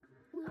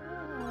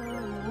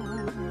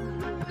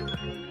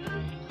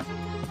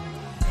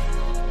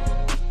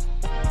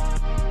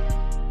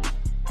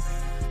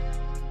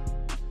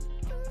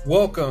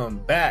Welcome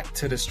back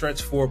to the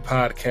Stretch 4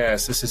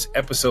 podcast. This is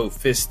episode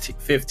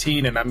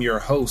 15, and I'm your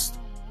host,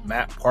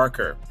 Matt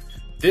Parker.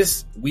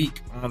 This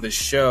week on the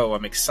show,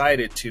 I'm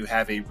excited to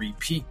have a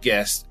repeat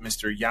guest,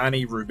 Mr.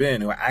 Yoni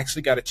Rubin, who I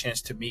actually got a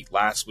chance to meet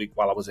last week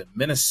while I was in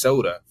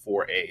Minnesota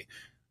for a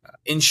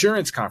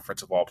insurance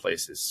conference of all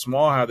places.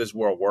 Small how this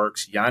world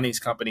works.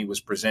 Yoni's company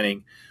was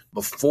presenting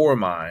before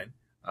mine.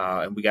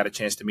 And we got a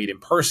chance to meet in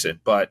person.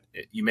 But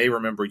you may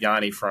remember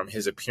Yoni from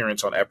his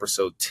appearance on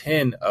episode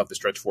 10 of the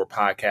Stretch 4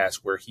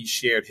 podcast, where he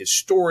shared his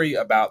story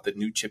about the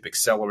new chip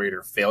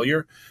accelerator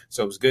failure.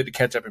 So it was good to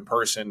catch up in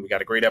person. We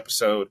got a great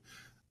episode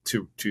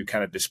to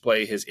kind of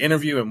display his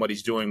interview and what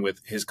he's doing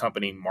with his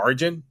company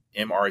Margin,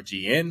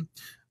 MRGN.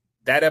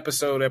 That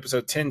episode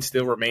 10,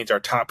 still remains our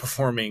top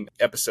performing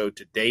episode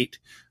to date.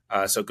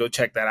 So go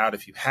check that out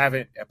if you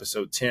haven't,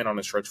 episode 10 on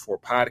the Stretch 4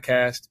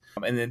 podcast.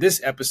 And in this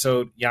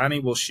episode, Yoni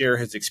will share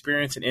his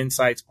experience and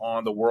insights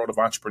on the world of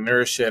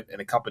entrepreneurship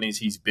and the companies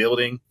he's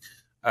building,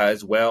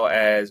 as well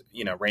as,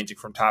 ranging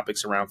from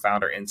topics around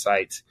founder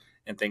insights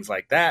and things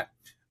like that.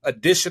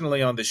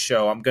 Additionally, on the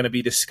show, I'm going to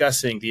be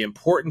discussing the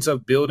importance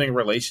of building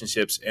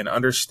relationships and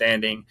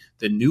understanding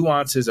the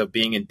nuances of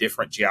being in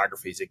different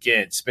geographies.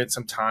 Again, spent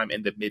some time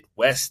in the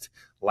Midwest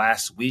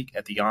last week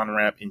at the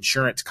On-Ramp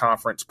Insurance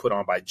Conference put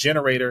on by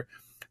Generator.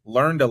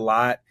 Learned a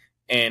lot,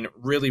 and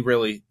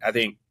really, I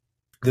think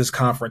this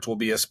conference will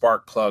be a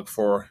spark plug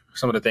for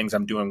some of the things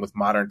I'm doing with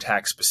Modern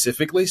Tax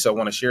specifically. So I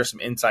want to share some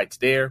insights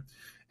there.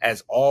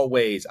 As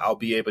always, I'll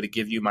be able to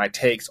give you my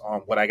takes on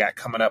what I got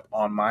coming up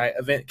on my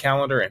event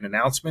calendar and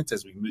announcements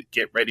as we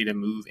get ready to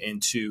move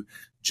into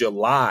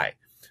July.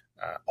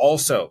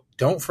 Also,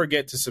 don't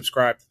forget to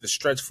subscribe to the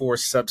Stretch 4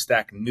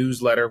 Substack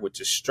newsletter, which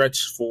is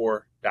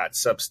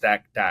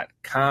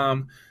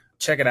stretch4.substack.com.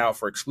 Check it out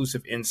for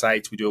exclusive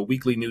insights. We do a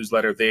weekly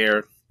newsletter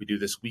there. We do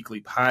this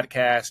weekly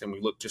podcast, and we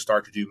look to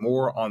start to do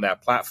more on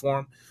that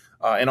platform.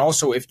 And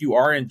also, if you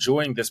are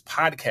enjoying this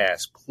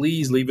podcast,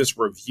 please leave us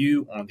a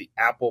review on the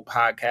Apple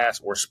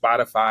Podcast or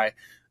Spotify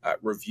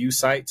review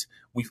sites.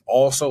 We've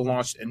also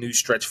launched a new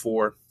Stretch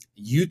 4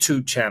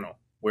 YouTube channel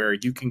where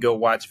you can go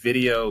watch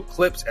video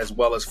clips as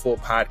well as full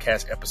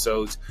podcast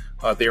episodes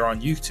there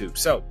on YouTube.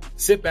 So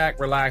sit back,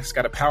 relax.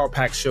 Got a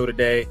power-packed show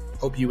today.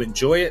 Hope you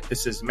enjoy it.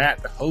 This is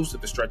Matt, the host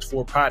of the Stretch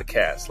 4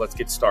 podcast. Let's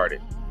get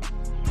started.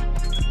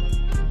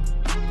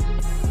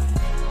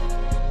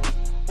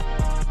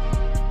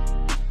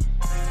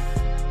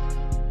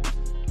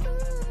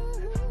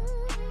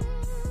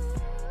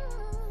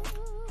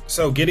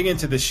 So getting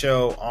into the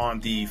show on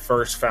the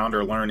first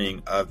founder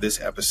learning of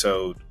this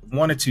episode,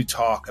 wanted to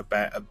talk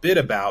about a bit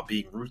about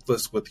being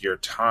ruthless with your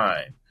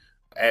time.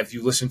 If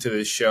you listen to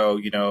this show,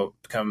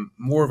 become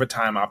more of a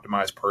time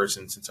optimized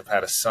person since I've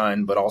had a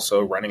son, but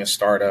also running a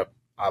startup,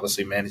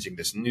 obviously managing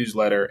this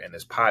newsletter and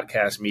this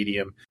podcast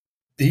medium.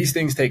 These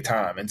things take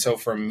time. And so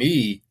for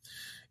me,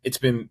 it's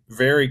been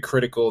very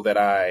critical that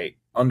I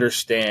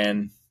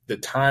understand the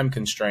time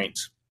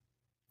constraints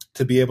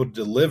to be able to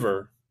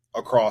deliver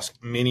across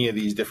many of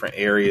these different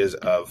areas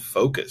of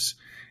focus.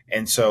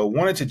 And so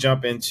wanted to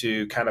jump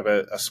into kind of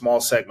a small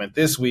segment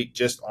this week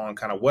just on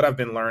kind of what I've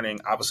been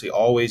learning, obviously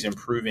always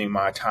improving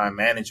my time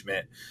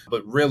management,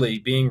 but really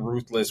being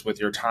ruthless with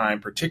your time,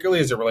 particularly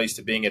as it relates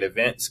to being at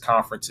events,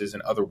 conferences,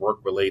 and other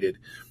work-related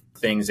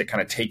things that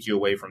kind of take you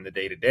away from the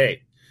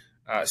day-to-day.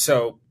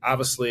 So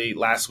obviously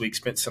last week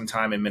spent some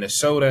time in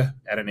Minnesota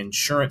at an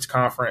insurance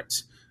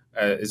conference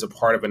as a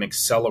part of an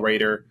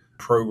accelerator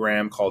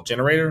program called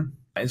Generator.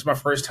 It's my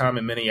first time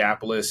in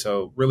Minneapolis,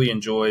 so really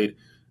enjoyed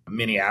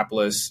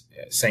Minneapolis,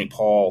 St.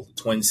 Paul,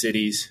 Twin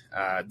Cities.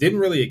 Didn't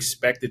really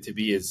expect it to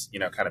be as,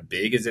 kind of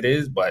big as it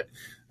is, but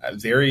a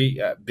very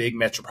big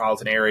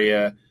metropolitan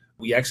area.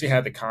 We actually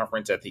had the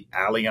conference at the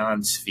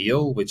Allianz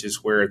Field, which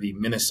is where the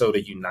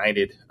Minnesota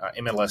United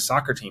MLS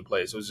soccer team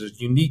plays. So it was a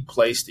unique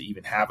place to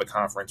even have a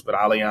conference, but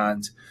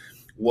Allianz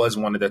was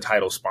one of the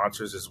title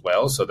sponsors as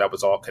well, so that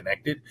was all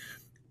connected.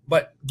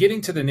 But getting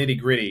to the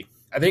nitty-gritty,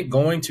 I think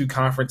going to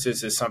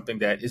conferences is something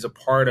that is a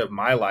part of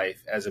my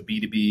life as a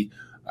B2B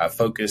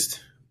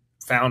focused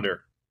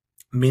founder.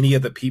 Many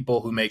of the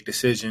people who make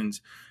decisions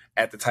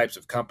at the types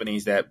of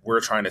companies that we're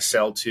trying to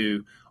sell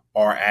to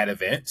are at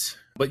events,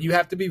 but you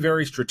have to be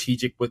very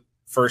strategic with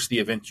first the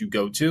event you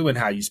go to and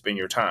how you spend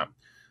your time.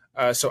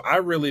 So I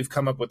really have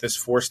come up with this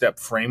 4-step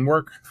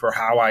framework for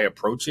how I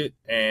approach it.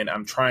 And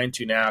I'm trying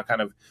to now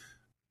kind of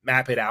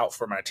map it out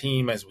for my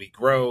team as we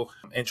grow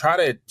and try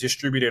to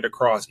distribute it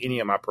across any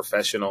of my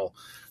professional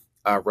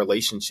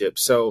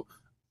relationships. So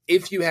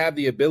if you have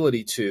the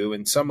ability to,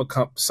 and some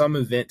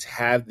events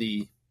have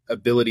the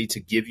ability to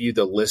give you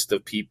the list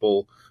of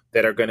people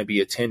that are going to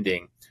be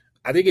attending,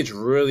 I think it's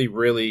really,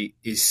 really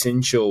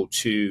essential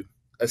to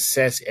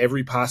assess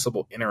every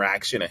possible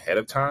interaction ahead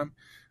of time.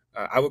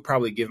 I would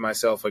probably give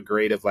myself a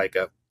grade of like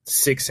a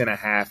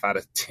 6.5 out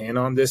of 10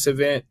 on this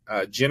event,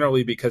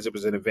 generally because it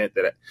was an event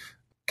that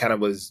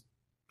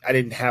I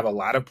didn't have a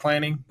lot of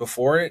planning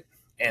before it.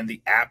 And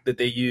the app that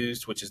they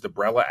used, which is the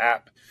Brella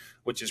app,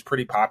 which is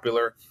pretty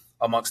popular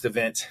amongst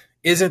events,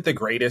 isn't the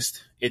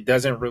greatest. It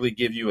doesn't really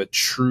give you a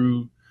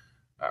true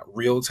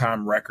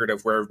real-time record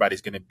of where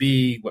everybody's going to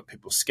be, what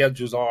people's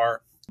schedules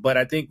are. But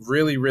I think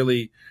really,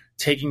 really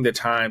taking the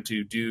time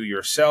to do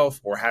yourself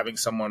or having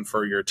someone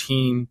for your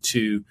team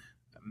to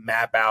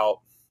map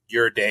out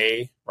your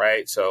day,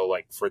 right? So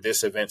like for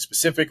this event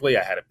specifically,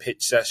 I had a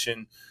pitch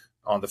session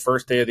on the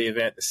first day of the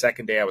event. The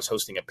second day I was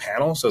hosting a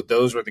panel. So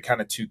those were the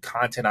kind of two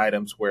content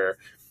items where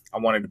I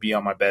wanted to be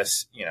on my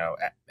best,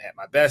 at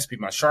my best, be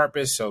my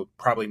sharpest. So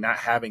probably not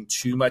having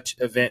too much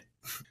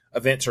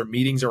events or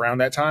meetings around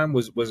that time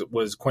was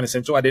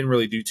quintessential. I didn't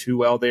really do too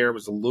well there.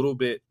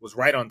 It was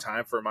right on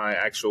time for my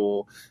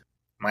actual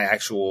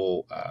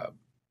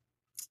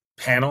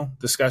panel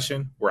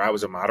discussion where I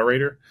was a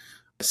moderator.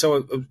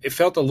 So it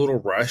felt a little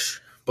rush,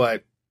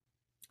 but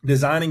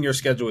designing your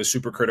schedule is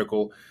super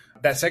critical.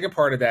 That second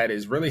part of that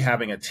is really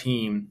having a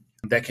team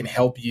that can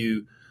help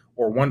you,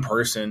 or one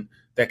person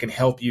that can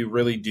help you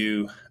really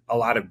do a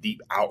lot of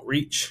deep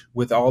outreach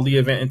with all the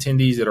event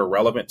attendees that are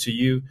relevant to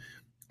you.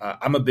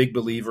 I'm a big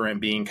believer in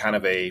being kind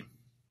of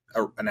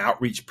an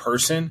outreach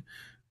person,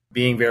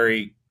 being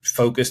very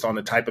focused on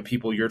the type of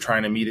people you're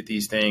trying to meet at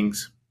these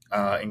things,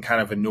 and kind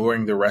of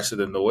ignoring the rest of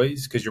the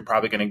noise, because you're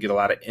probably going to get a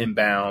lot of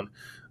inbound.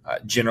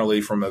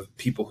 Generally from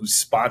people who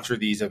sponsor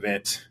these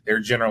events, they're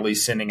generally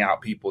sending out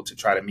people to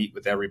try to meet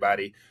with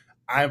everybody.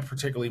 I'm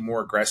particularly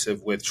more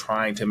aggressive with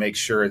trying to make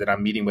sure that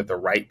I'm meeting with the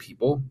right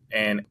people.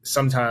 And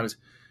sometimes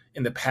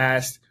in the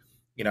past,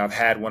 I've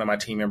had one of my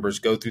team members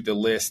go through the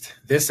list.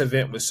 This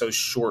event was so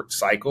short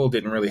cycle,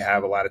 didn't really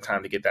have a lot of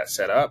time to get that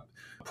set up.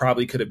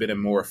 Probably could have been a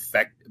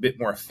bit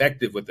more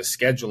effective with the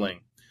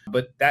scheduling.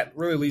 But that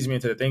really leads me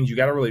into the things you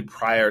got to really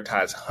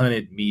prioritize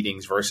hunted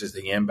meetings versus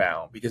the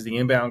inbound, because the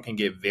inbound can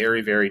get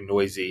very, very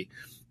noisy.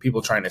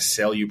 People trying to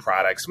sell you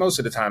products. Most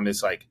of the time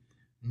it's like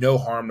no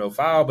harm, no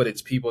foul, but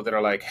it's people that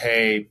are like,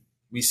 hey,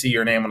 we see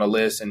your name on the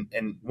list.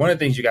 And one of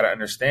the things you got to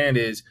understand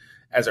is,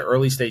 as an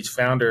early stage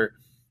founder,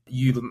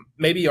 you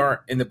maybe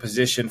aren't in the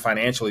position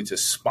financially to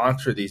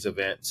sponsor these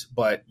events,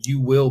 but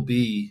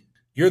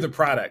you're the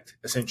product,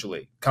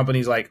 essentially.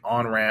 Companies like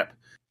OnRamp,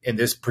 in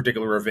this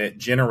particular event,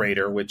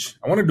 Generator, which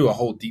I want to do a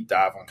whole deep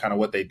dive on kind of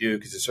what they do,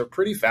 because it's a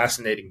pretty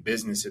fascinating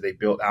business that they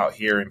built out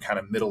here in kind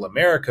of middle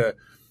America.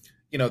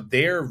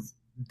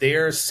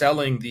 They're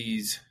selling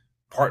these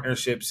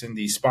partnerships and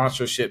these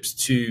sponsorships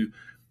to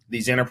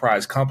these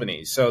enterprise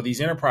companies. So these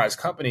enterprise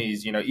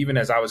companies, even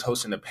as I was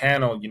hosting the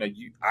panel,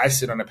 I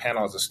sit on a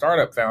panel as a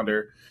startup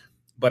founder,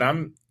 but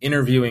I'm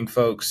interviewing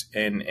folks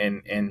and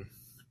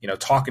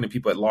talking to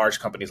people at large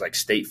companies like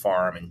State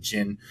Farm and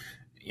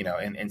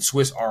and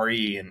Swiss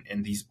Re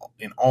and these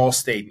in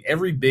Allstate, and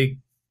every big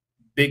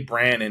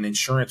brand in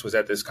insurance was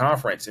at this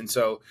conference. And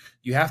so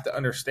you have to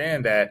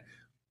understand that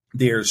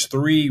there's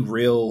three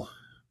real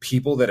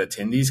people that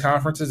attend these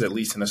conferences, at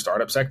least in the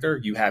startup sector.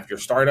 You have your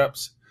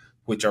startups,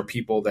 which are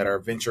people that are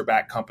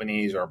venture-backed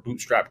companies or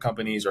bootstrap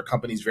companies or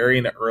companies very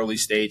in the early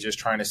stages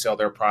trying to sell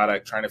their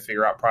product, trying to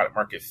figure out product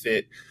market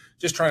fit,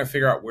 just trying to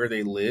figure out where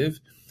they live.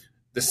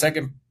 The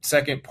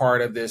second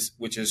part of this,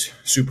 which is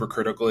super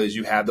critical, is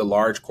you have the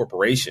large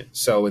corporations.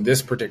 So in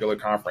this particular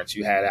conference,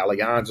 you had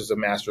Allianz as a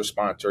master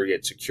sponsor, you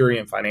had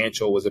Securian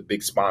Financial was a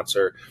big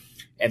sponsor,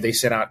 and they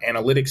sent out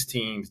analytics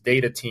teams,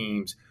 data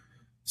teams,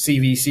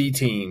 CVC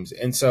teams.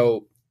 And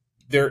so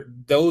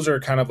those are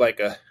kind of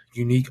like a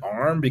unique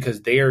arm,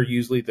 because they are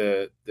usually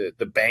the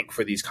bank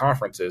for these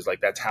conferences.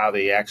 Like that's how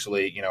they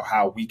actually,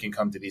 how we can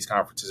come to these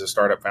conferences as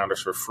startup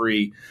founders for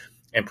free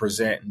and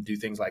present and do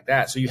things like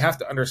that. So you have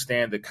to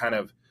understand the kind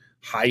of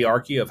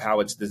hierarchy of how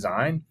it's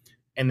designed.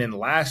 And then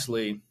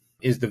lastly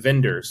is the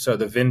vendors. So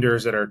the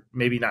vendors that are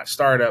maybe not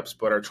startups,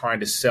 but are trying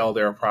to sell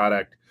their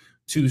product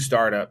to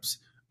startups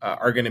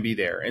are going to be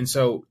there. And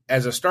so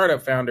as a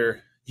startup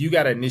founder, you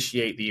got to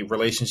initiate the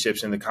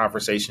relationships and the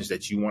conversations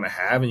that you want to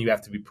have, and you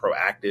have to be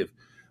proactive.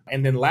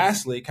 And then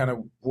lastly, kind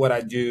of what I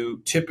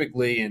do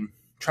typically, and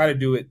try to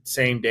do it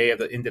same day at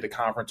the end of the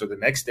conference or the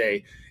next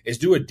day, is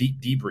do a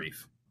deep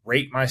debrief.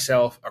 Rate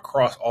myself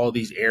across all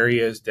these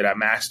areas. Did I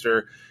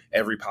master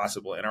every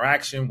possible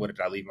interaction? What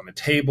did I leave on the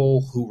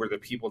table? Who were the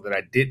people that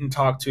I didn't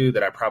talk to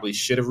that I probably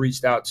should have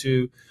reached out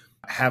to?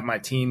 Have my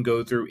team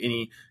go through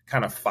any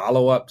kind of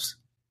follow-ups.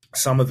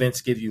 Some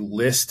events give you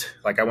lists.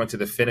 Like I went to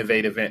the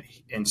Finovate event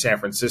in San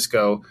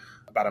Francisco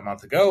about a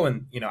month ago,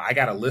 and I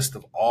got a list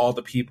of all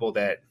the people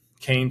that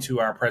came to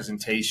our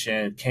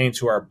presentation, came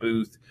to our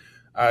booth.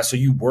 So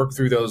you work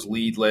through those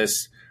lead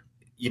lists.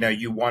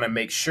 You want to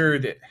make sure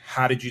that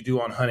how did you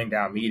do on hunting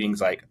down meetings?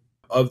 Like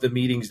of the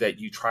meetings that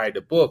you tried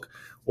to book,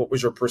 what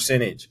was your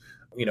percentage?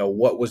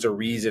 What was the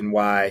reason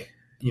why,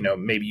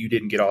 maybe you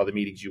didn't get all the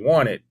meetings you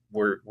wanted?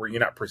 Were you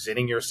not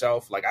presenting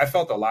yourself? Like I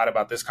felt a lot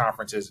about this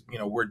conference is,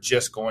 we're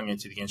just going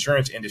into the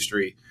insurance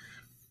industry.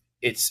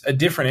 It's a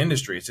different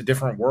industry. It's a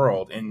different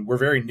world, and we're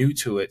very new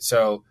to it.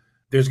 So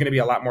there's going to be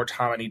a lot more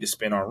time I need to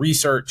spend on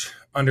research,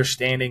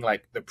 understanding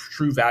like the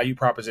true value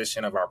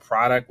proposition of our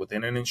product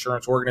within an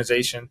insurance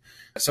organization.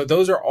 So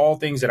those are all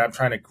things that I'm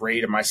trying to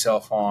grade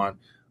myself on.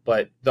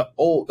 But the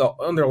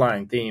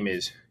underlying theme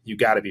is you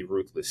got to be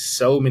ruthless.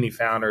 So many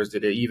founders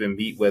that I even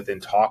meet with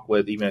and talk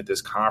with, even at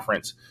this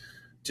conference,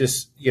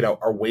 just,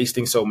 are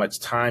wasting so much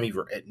time,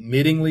 either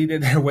admittingly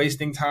that they're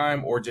wasting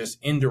time or just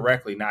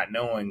indirectly not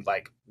knowing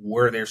like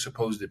where they're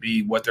supposed to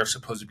be, what they're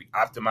supposed to be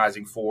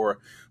optimizing for,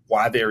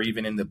 why they're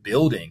even in the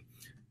building.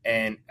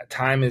 And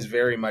time is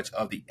very much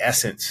of the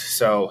essence.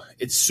 So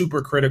it's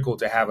super critical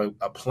to have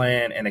a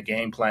plan and a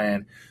game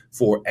plan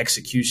for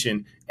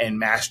execution and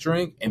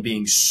mastering and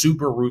being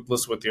super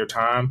ruthless with your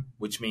time,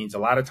 which means a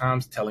lot of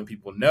times telling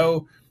people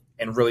no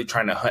and really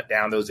trying to hunt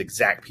down those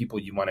exact people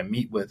you want to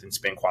meet with and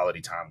spend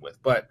quality time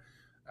with. But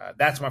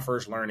that's my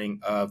first learning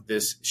of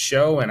this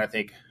show. And I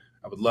think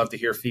I would love to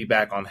hear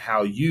feedback on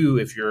how you,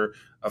 if you're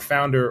a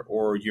founder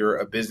or you're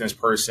a business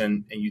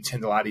person and you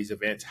attend a lot of these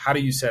events, how do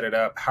you set it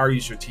up? How are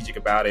you strategic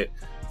about it?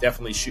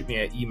 Definitely shoot me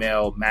an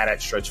email,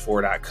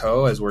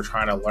 matt@stretch4.co, as we're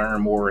trying to learn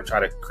more and try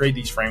to create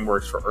these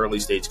frameworks for early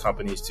stage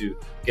companies to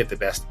get the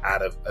best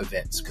out of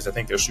events, because I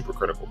think they're super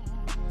critical.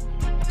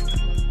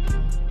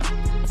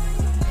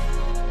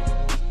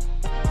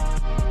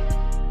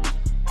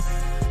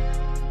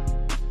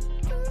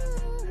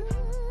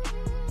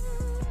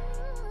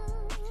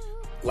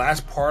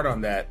 Last part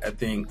on that, I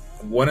think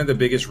one of the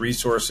biggest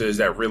resources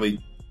that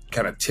really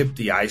kind of tipped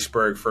the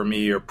iceberg for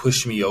me or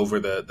pushed me over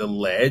the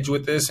ledge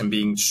with this and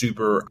being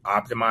super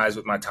optimized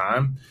with my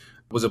time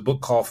was a book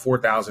called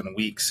 4,000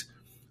 Weeks,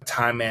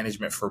 Time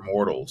Management for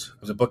Mortals.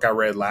 It was a book I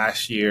read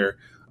last year.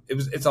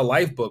 It's a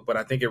life book, but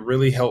I think it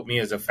really helped me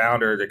as a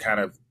founder to kind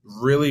of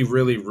really,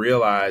 really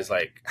realize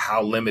like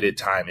how limited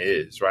time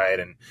is, right?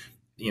 And,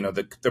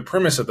 the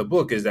premise of the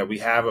book is that we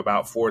have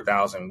about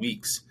 4,000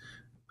 weeks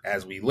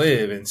as we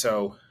live. And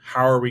so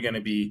how are we going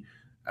to be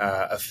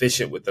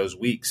efficient with those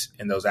weeks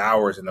and those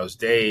hours and those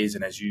days?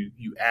 And as you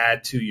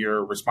add to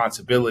your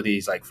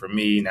responsibilities, like for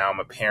me, now I'm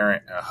a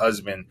parent and a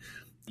husband,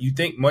 you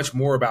think much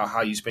more about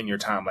how you spend your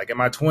time. Like in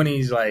my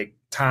 20s, like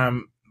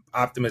time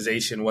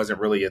optimization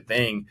wasn't really a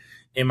thing.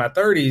 In my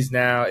 30s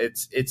now,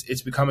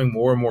 it's becoming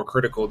more and more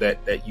critical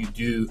that you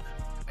do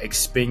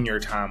expend your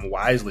time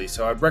wisely.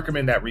 So I'd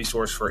recommend that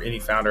resource for any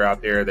founder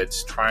out there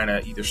that's trying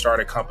to either start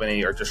a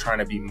company or just trying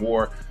to be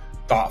more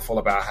thoughtful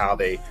about how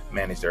they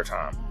manage their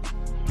time.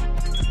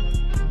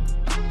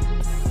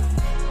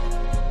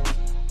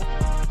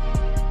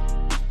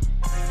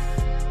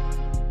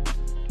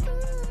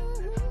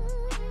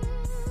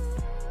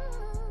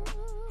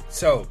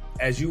 So,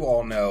 as you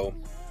all know,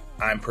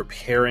 I'm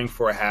preparing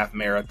for a half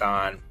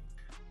marathon.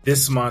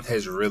 This month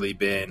has really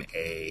been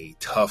a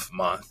tough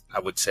month, I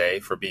would say,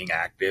 for being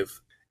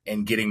active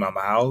and getting my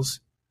miles.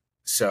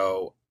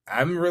 So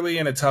I'm really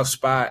in a tough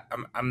spot.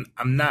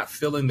 I'm not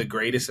feeling the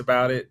greatest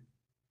about it.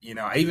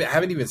 I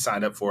haven't even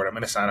signed up for it. I'm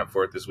going to sign up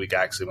for it this week,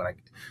 actually,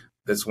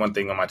 that's one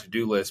thing on my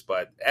to-do list.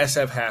 But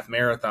SF Half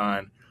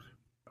Marathon,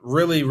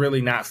 really,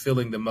 really not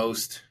feeling the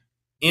most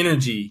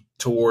energy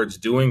towards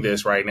doing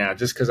this right now,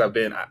 just because I'm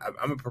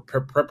a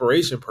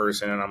preparation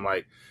person, and I'm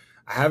like,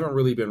 I haven't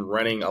really been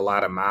running a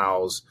lot of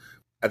miles.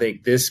 I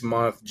think this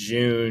month,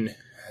 June,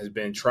 has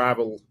been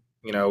travel.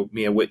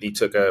 Me and Whitney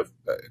took a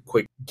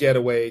quick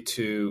getaway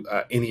to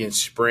Indian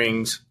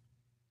Springs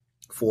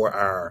for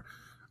our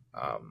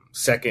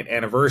second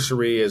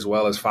anniversary, as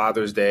well as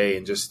Father's Day,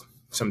 and just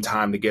some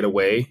time to get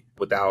away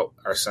without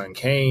our son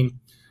Kane.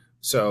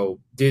 So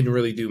didn't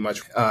really do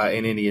much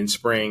in Indian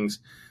Springs.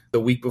 The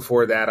week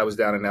before that, I was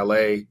down in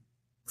LA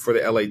for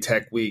the LA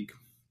Tech Week.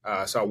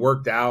 So I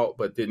worked out,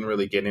 but didn't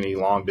really get any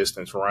long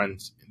distance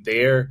runs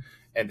there.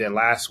 And then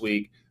last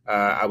week,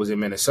 I was in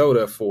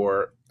Minnesota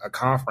for a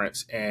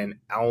conference, and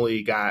I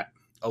only got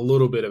a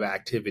little bit of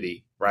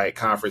activity, right?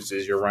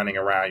 Conferences, you're running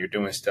around, you're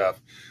doing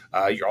stuff.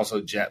 You're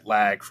also jet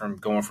lagged from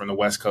going from the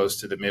West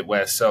Coast to the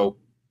Midwest. So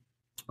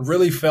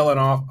really falling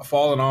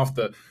off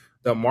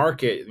the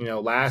market.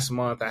 Last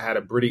month I had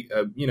a pretty,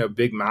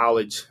 big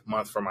mileage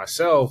month for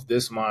myself.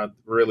 This month,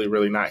 really,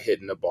 really not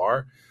hitting the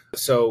bar.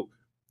 So,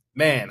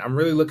 man, I'm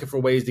really looking for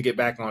ways to get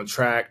back on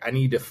track. I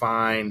need to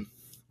find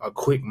a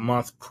quick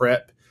month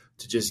prep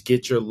to just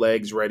get your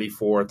legs ready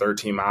for a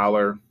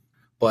 13-miler.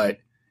 But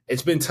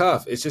it's been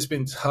tough. It's just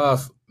been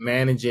tough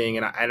managing.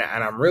 And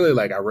I'm really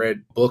like, I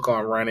read a book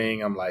on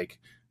running. I'm like,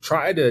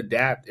 try to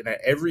adapt. And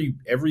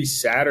every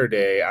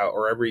Saturday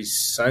or every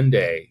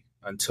Sunday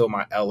until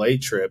my LA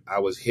trip, I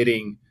was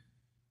hitting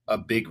a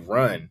big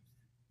run,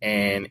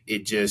 and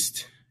it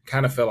just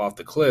kind of fell off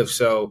the cliff.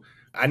 So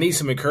I need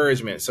some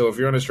encouragement. So if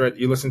you're on the stretch,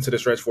 you listen to the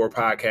Stretch 4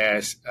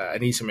 podcast, I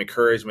need some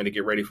encouragement to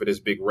get ready for this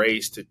big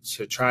race,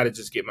 to try to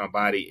just get my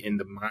body in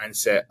the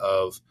mindset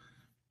of,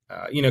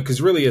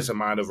 because really it's a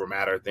mind over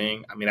matter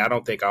thing. I mean, I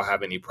don't think I'll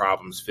have any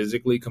problems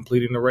physically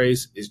completing the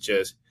race. It's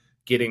just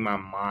getting my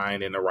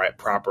mind in the right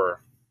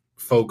proper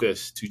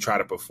focus to try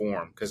to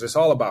perform, because it's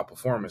all about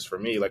performance for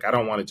me. Like, I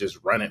don't want to just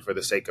run it for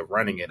the sake of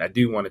running it. I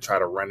do want to try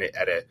to run it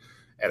at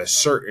a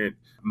certain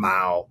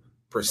mile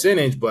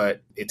percentage,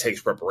 but it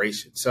takes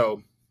preparation.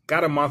 So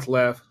got a month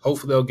left.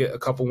 Hopefully they'll get a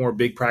couple more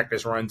big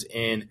practice runs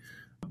in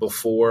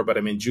before, but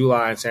I mean,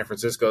 July in San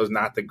Francisco is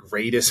not the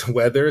greatest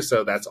weather.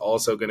 So that's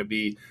also going to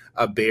be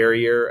a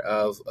barrier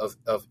of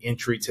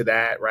entry to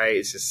that, right?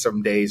 It's just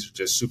some days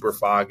just super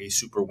foggy,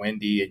 super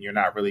windy, and you're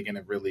not really going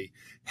to really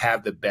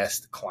have the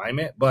best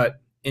climate,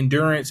 but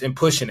endurance and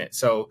pushing it.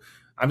 So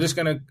I'm just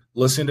going to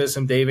listen to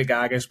some David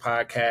Goggins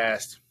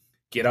podcast,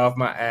 get off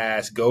my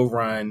ass, go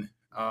run,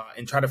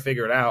 and try to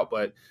figure it out.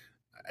 But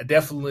I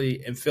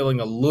definitely am feeling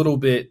a little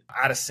bit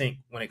out of sync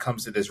when it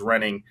comes to this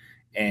running.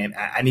 And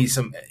I need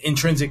some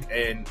intrinsic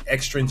and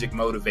extrinsic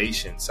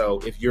motivation. So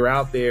if you're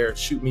out there,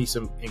 shoot me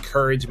some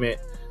encouragement,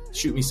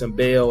 shoot me some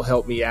bail,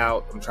 help me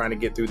out. I'm trying to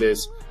get through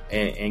this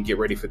and get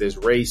ready for this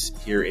race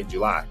here in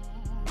July.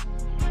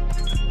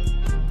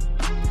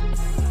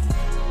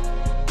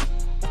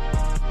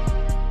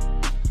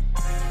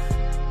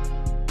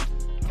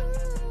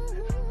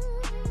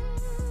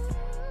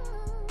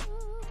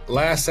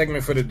 Last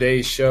segment for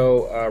today's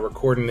show,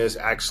 recording this,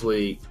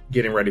 actually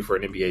getting ready for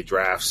an NBA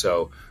draft.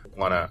 So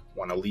want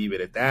to leave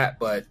it at that,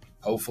 but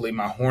hopefully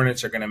my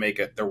Hornets are going to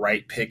make the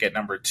right pick at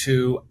number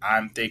 2.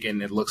 I'm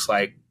thinking it looks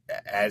like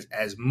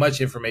as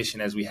much information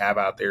as we have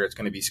out there, it's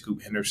going to be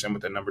Scoot Henderson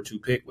with the number 2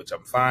 pick, which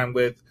I'm fine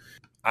with.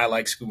 I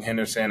like Scoot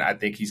Henderson. I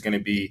think he's going to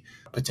be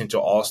a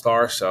potential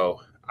all-star. So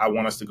I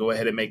want us to go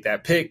ahead and make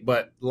that pick.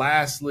 But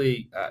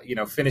lastly,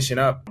 finishing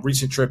up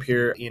recent trip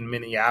here in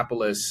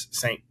Minneapolis,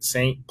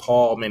 St.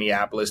 Paul,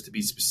 Minneapolis, to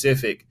be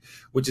specific,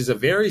 which is a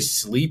very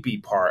sleepy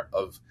part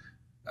of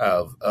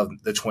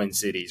the Twin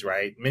Cities,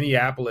 right?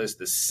 Minneapolis,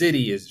 the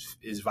city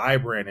is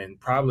vibrant and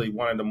probably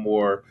one of the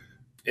more,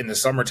 in the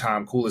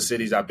summertime, coolest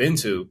cities I've been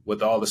to,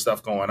 with all the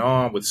stuff going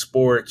on with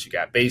sports. You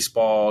got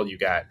baseball, you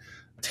got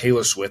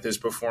Taylor Swift is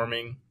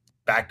performing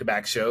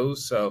back-to-back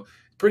shows. So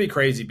pretty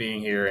crazy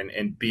being here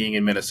and being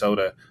in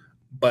Minnesota.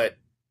 But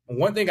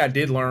one thing I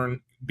did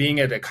learn being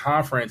at a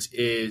conference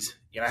is,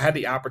 I had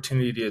the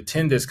opportunity to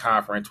attend this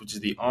conference, which is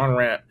the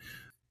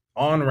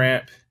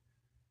on-ramp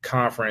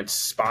conference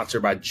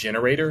sponsored by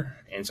Generator.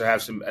 And so I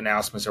have some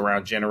announcements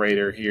around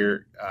Generator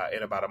here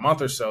in about a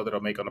month or so that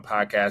I'll make on the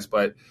podcast.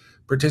 But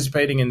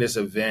participating in this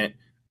event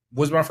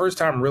was my first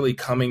time really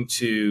coming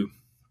to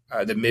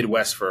the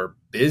Midwest for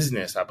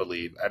business, I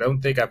believe. I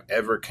don't think I've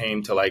ever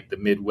came to like the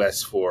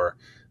Midwest for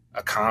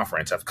a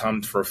conference. I've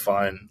come for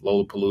fun,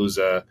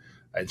 Lollapalooza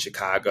in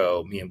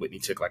Chicago. Me and Whitney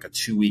took like a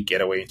 2-week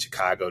getaway in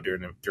Chicago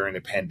during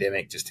the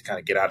pandemic just to kind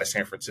of get out of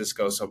San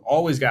Francisco. So I've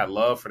always got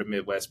love for the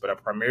Midwest, but I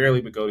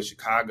primarily would go to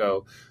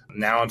Chicago.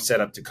 Now I'm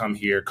set up to come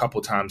here a couple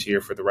times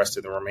here for the rest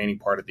of the remaining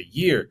part of the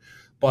year.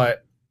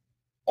 But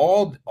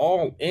all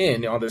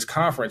in on this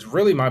conference,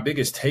 really my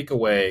biggest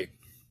takeaway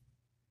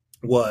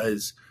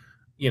was,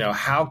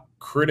 how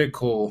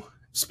critical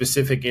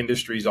specific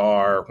industries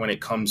are when it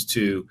comes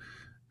to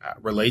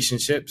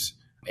relationships,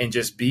 and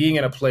just being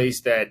in a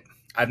place that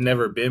I've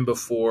never been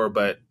before,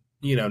 but,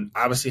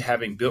 obviously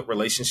having built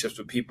relationships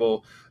with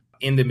people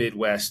in the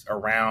Midwest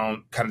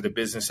around kind of the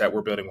business that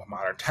we're building with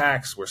Modern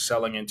Tax. We're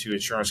selling into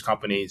insurance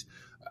companies.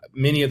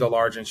 Many of the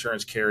large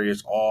insurance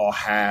carriers all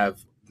have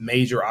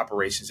major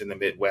operations in the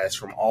Midwest,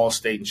 from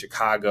Allstate in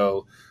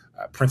Chicago,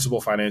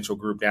 Principal Financial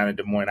Group down in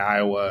Des Moines,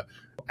 Iowa,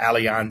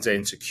 Allianza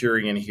and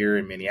Securian here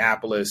in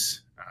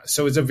Minneapolis.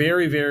 So it's a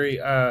very, very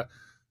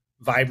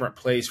vibrant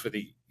place for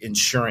the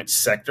insurance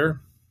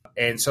sector.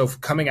 And so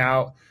coming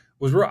out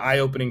was real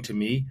eye-opening to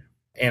me.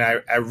 And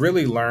I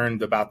really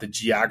learned about the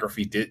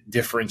geography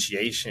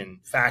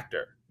differentiation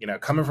factor.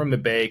 Coming from the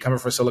Bay, coming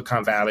from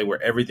Silicon Valley,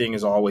 where everything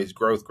is always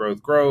growth,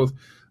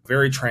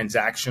 very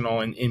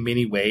transactional in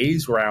many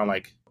ways, around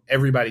like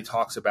everybody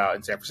talks about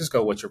in San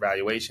Francisco, what's your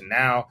valuation?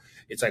 Now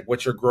it's like,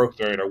 what's your growth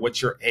rate, or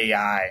what's your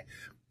AI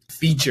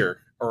feature,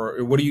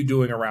 or what are you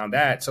doing around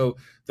that? So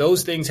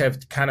those things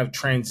have kind of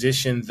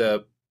transitioned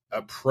the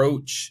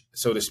approach,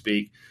 so to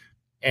speak.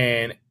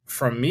 And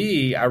for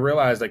me, I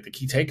realized like the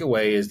key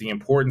takeaway is the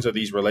importance of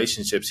these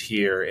relationships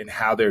here and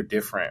how they're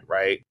different,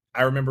 right?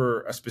 I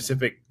remember a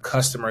specific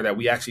customer that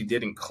we actually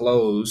didn't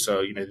close,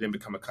 so they didn't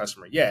become a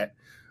customer yet.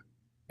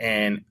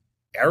 And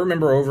I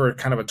remember over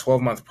kind of a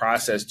 12-month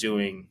process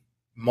doing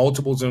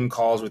multiple Zoom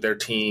calls with their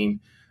team,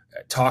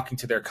 talking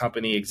to their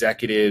company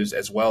executives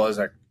as well as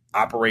like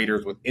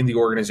operators within the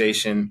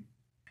organization.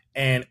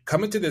 And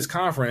coming to this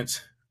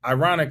conference,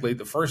 ironically,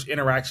 the first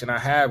interaction I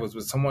had was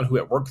with someone who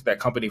had worked at that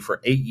company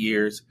for 8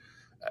 years,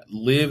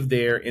 lived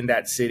there in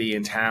that city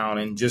and town,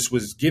 and just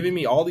was giving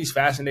me all these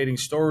fascinating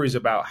stories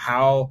about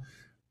how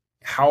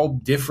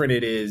different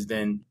it is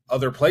than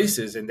other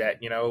places, and that,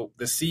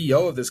 the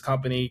CEO of this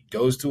company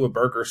goes to a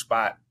burger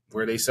spot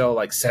where they sell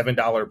like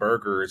 $7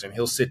 burgers, and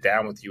he'll sit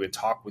down with you and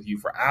talk with you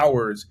for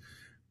hours.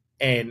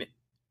 And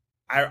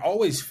I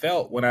always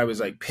felt when I was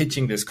like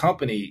pitching this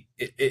company,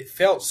 it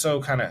felt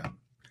so kind of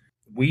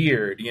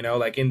weird,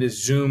 like in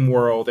this Zoom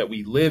world that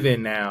we live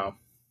in now,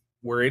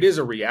 where it is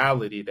a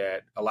reality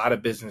that a lot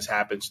of business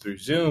happens through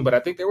Zoom. But I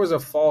think there was a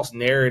false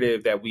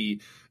narrative that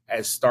we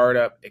as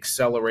startup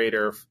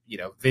accelerator,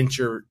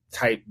 venture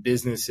type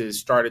businesses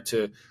started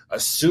to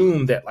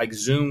assume that like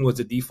Zoom was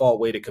the default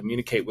way to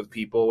communicate with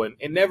people. And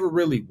it never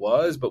really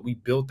was, but we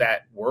built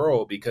that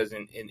world because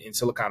in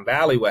Silicon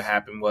Valley, what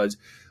happened was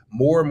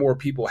more and more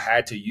people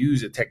had to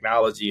use the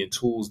technology and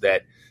tools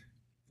that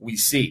we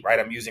see, right?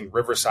 I'm using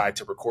Riverside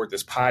to record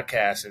this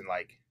podcast, and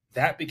like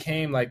that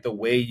became like the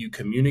way you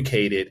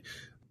communicated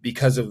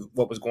because of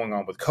what was going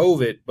on with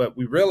COVID. But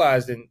we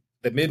realized in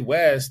the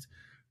Midwest,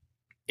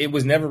 it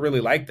was never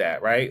really like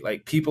that, right?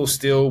 Like people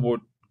still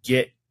would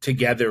get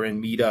together and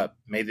meet up.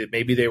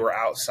 Maybe they were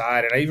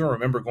outside. And I even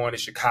remember going to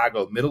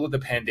Chicago, middle of the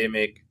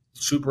pandemic,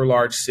 super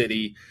large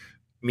city,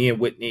 me and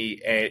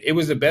Whitney. And it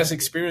was the best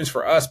experience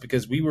for us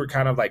because we were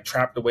kind of like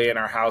trapped away in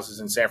our houses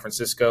in San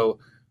Francisco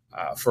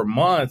for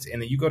months.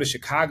 And then you go to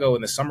Chicago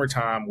in the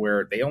summertime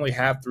where they only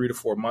have 3 to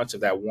 4 months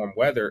of that warm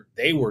weather.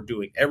 They were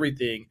doing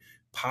everything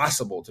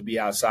possible to be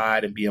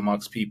outside and be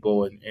amongst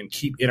people and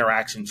keep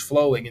interactions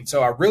flowing. And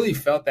so I really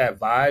felt that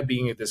vibe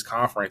being at this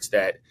conference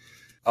that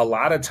a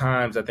lot of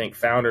times I think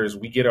founders,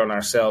 we get on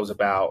ourselves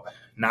about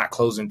not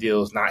closing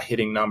deals, not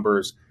hitting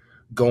numbers,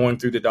 going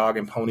through the dog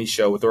and pony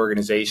show with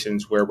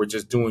organizations where we're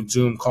just doing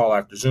Zoom call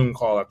after Zoom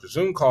call after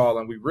Zoom call.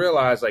 And we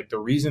realize like the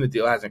reason the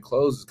deal hasn't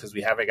closed is because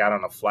we haven't got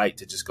on a flight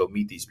to just go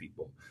meet these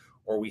people,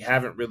 or we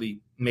haven't really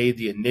made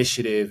the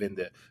initiative and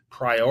the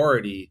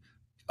priority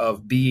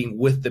of being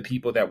with the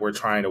people that we're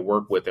trying to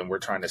work with and we're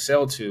trying to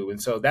sell to.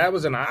 And so that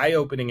was an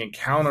eye-opening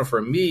encounter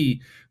for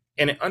me.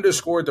 And it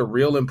underscored the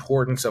real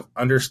importance of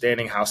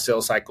understanding how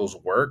sales cycles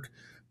work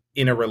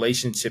in a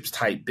relationships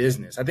type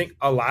business. I think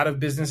a lot of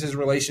businesses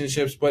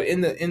relationships, but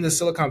in the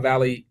Silicon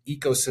Valley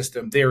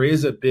ecosystem, there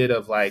is a bit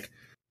of like,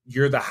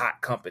 you're the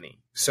hot company,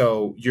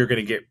 so you're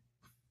going to get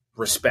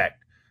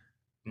respect.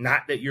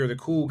 Not that you're the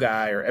cool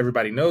guy or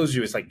everybody knows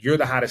you. It's like you're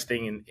the hottest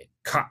thing in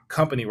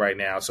company right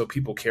now, so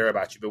people care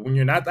about you. But when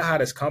you're not the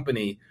hottest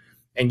company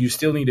and you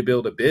still need to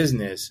build a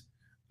business,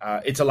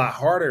 it's a lot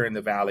harder in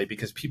the Valley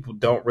because people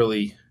don't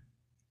really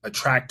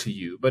attract to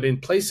you. But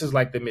in places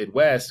like the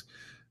Midwest,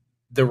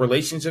 the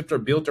relationships are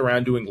built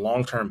around doing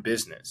long-term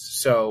business.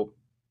 So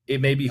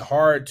it may be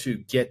hard to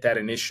get that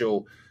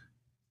initial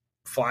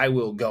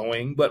flywheel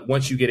going, but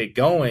once you get it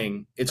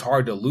going, it's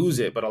hard to lose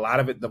it. But a lot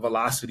of it, the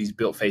velocity is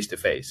built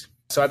face-to-face.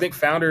 So I think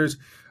founders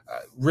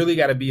really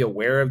got to be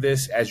aware of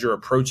this as you're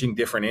approaching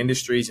different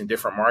industries and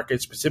different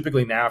markets,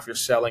 specifically now if you're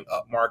selling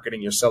up market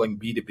and you're selling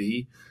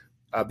B2B.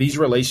 These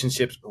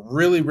relationships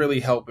really, really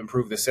help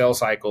improve the sales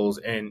cycles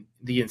and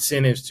the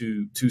incentives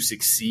to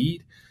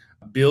succeed.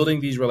 Building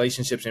these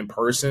relationships in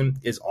person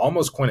is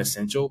almost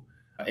quintessential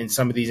in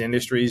some of these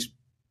industries.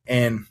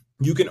 And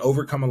you can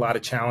overcome a lot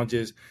of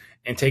challenges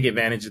and take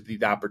advantage of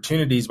these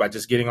opportunities by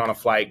just getting on a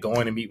flight,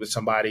 going to meet with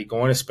somebody,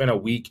 going to spend a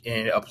week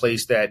in a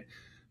place that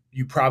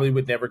you probably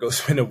would never go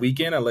spend a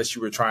weekend unless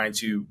you were trying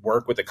to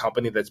work with a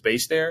company that's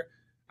based there.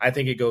 I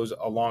think it goes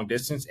a long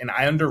distance, and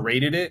I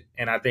underrated it.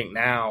 And I think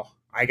now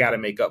I got to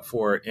make up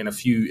for it in a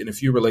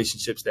few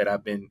relationships that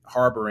I've been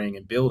harboring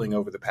and building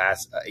over the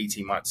past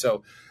 18 months.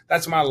 So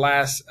that's my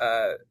last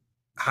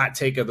hot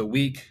take of the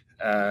week.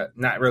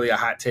 Not really a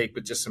hot take,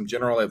 but just some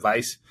general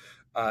advice.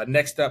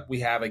 Next up, we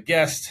have a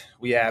guest.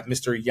 We have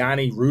Mr.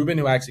 Yoni Rubin,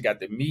 who I actually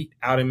got to meet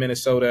out in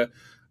Minnesota.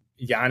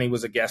 Yoni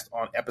was a guest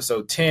on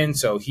episode 10.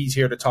 So he's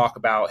here to talk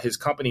about his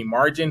company,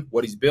 MRGN,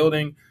 what he's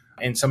building,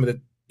 and some of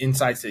the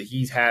insights that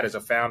he's had as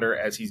a founder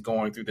as he's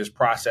going through this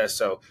process.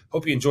 So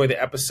hope you enjoy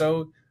the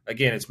episode.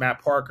 Again, it's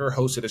Matt Parker,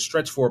 host of the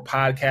Stretch Forward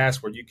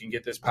podcast, where you can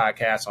get this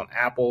podcast on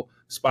Apple,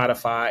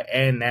 Spotify,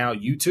 and now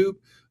YouTube.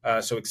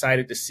 So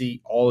excited to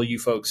see all of you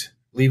folks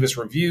leave us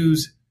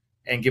reviews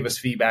and give us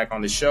feedback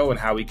on the show and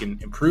how we can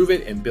improve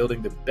it and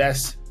building the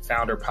best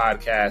founder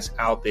podcast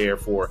out there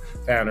for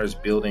founders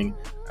building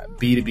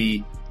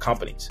B2B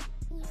companies.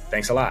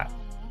 Thanks a lot.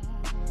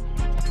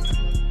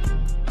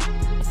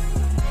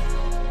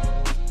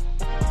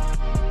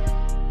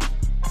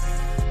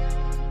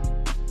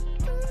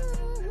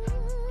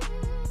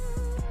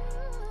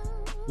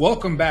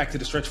 Welcome back to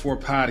the Stretch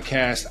Forward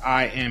podcast.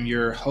 I am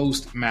your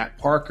host, Matt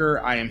Parker.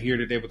 I am here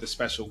today with a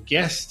special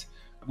guest.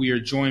 We are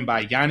joined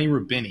by Yoni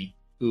Rubin,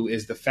 who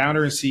is the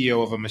founder and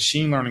CEO of a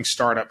machine learning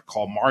startup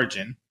called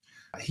MRGN.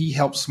 He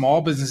helps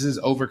small businesses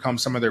overcome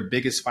some of their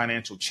biggest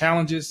financial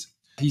challenges.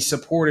 He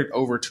supported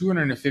over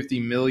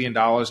 $250 million in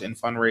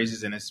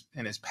fundraisers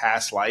in his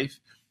past life.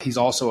 He's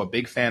also a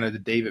big fan of the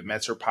David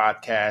Metzer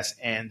podcast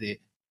and the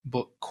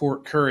book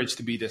Courage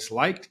to be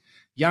Disliked.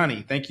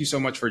 Yoni, thank you so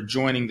much for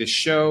joining the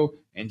show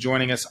and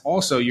joining us.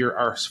 Also, you're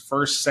our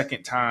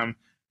second time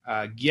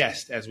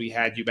guest, as we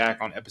had you back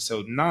on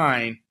episode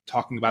 9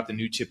 talking about the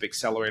new chip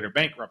accelerator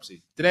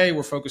bankruptcy. Today,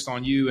 we're focused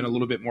on you in a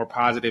little bit more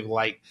positive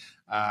light.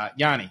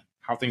 Yoni,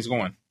 how are things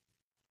going?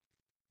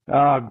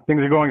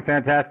 Things are going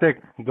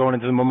fantastic. Going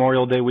into the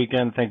Memorial Day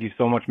weekend. Thank you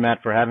so much,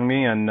 Matt, for having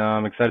me, and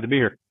I'm excited to be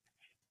here.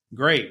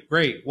 Great.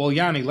 Well,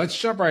 Yoni, let's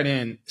jump right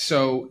in.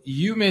 So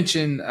you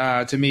mentioned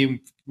to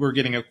me, we're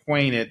getting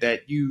acquainted,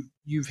 that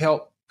you've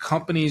helped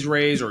companies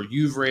raise, or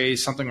you've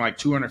raised something like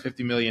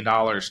 $250 million.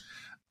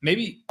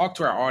 Maybe talk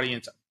to our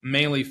audience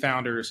mainly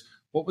founders.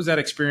 What was that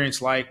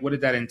experience like? What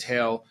did that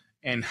entail?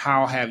 And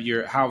how have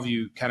you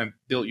kind of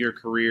built your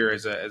career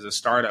as a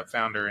startup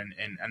founder? And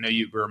I know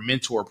you were a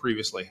mentor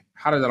previously.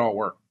 How did that all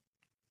work?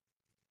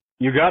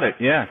 You got it.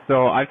 Yeah.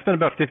 So I've spent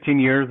about 15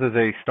 years as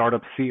a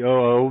startup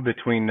COO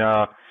between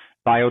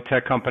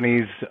biotech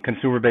companies,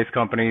 consumer-based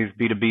companies,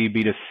 B2B,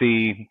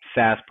 B2C,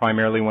 SaaS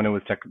primarily when it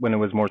was tech, when it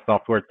was more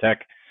software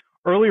tech.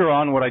 Earlier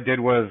on, what I did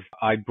was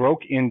I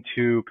broke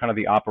into kind of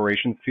the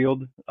operations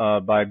field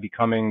by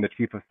becoming the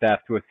chief of staff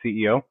to a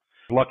CEO.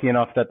 Lucky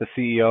enough that the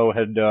CEO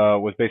had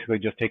was basically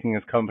just taking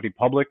his company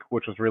public,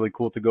 which was really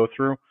cool to go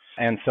through.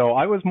 And so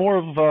I was more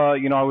of,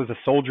 I was a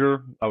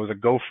soldier, I was a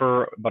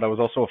gopher, but I was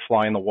also a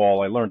fly in the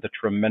wall. I learned a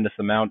tremendous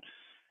amount.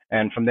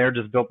 And from there,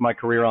 just built my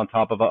career on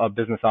top of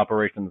business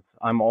operations.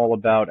 I'm all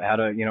about how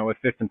to,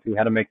 efficiency,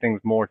 how to make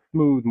things more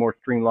smooth, more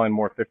streamlined,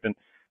 more efficient,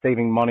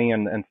 saving money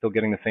and still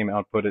getting the same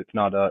output, if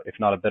not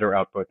a better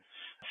output.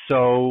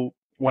 So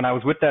when I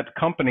was with that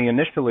company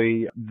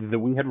initially,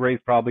 we had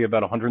raised probably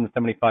about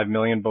 175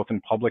 million, both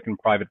in public and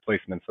private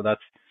placement. So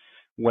that's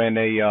when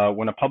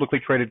a publicly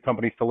traded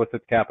company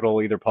solicits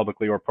capital, either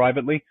publicly or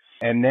privately.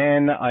 And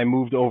then I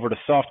moved over to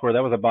software.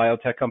 That was a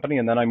biotech company.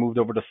 And then I moved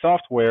over to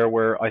software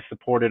where I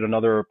supported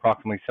another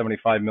approximately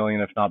 75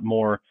 million, if not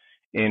more,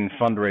 in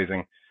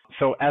fundraising.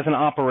 So as an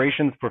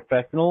operations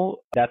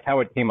professional, that's how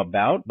it came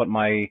about. But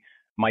my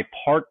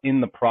part in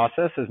the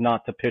process is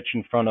not to pitch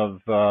in front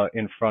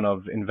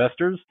of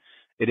investors.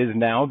 It is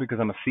now because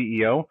I'm a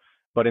CEO.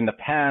 But in the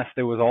past,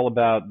 it was all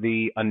about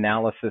the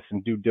analysis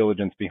and due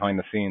diligence behind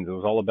the scenes. It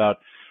was all about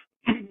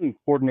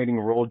coordinating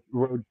road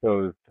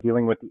shows,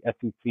 dealing with the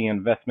SEC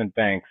investment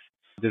banks,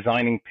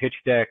 designing pitch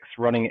decks,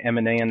 running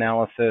M&A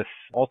analysis,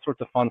 all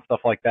sorts of fun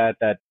stuff like that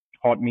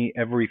taught me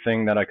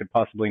everything that I could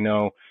possibly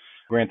know.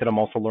 Granted, I'm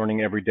also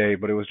learning every day,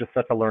 but it was just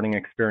such a learning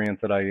experience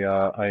that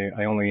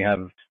I only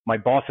have my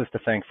bosses to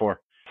thank for.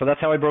 So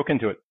that's how I broke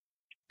into it.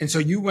 And so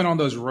you went on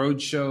those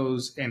road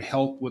shows and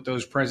helped with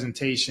those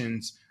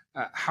presentations.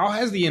 How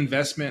has the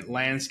investment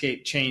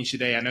landscape changed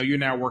today? I know you're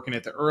now working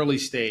at the early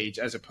stage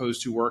as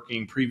opposed to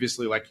working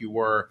previously like you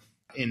were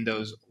in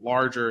those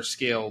larger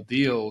scale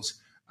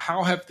deals.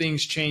 How have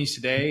things changed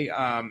today?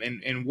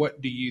 And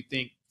what do you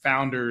think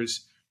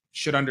founders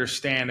should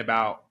understand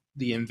about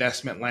the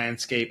investment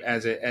landscape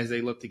as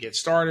they look to get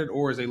started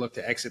or as they look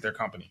to exit their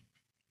company?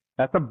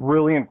 That's a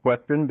brilliant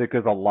question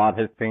because a lot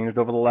has changed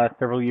over the last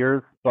several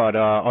years, but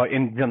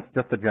in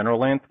just the general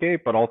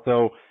landscape, but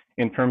also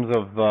in terms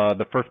of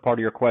the first part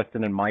of your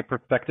question and my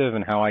perspective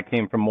and how I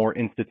came from more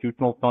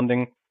institutional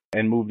funding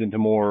and moved into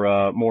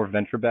more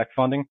venture-backed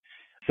funding.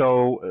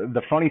 So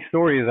the funny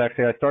story is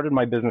actually I started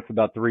my business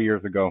about 3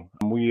 years ago.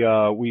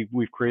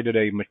 We've created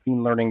a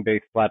machine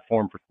learning-based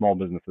platform for small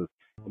businesses.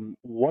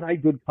 What I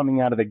did coming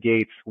out of the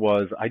gates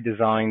was I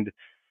designed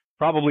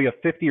probably a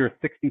 50 or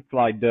 60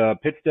 slide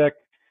pitch deck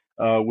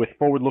with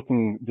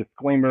forward-looking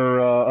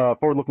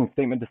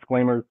statement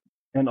disclaimers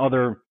and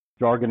other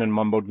jargon and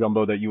mumbo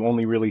jumbo that you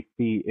only really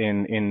see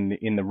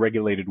in the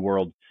regulated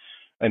world,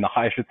 in the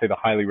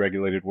highly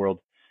regulated world.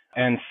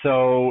 And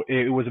so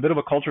it was a bit of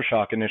a culture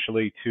shock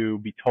initially to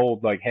be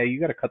told like, hey, you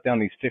got to cut down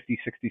these 50,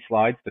 60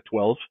 slides to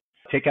 12,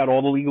 take out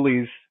all the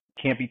legalese,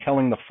 can't be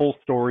telling the full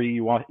story.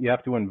 You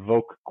have to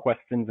invoke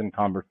questions and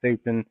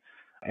conversation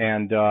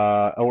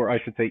or I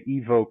should say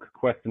evoke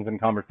questions and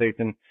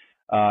conversation.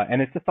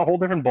 And it's just a whole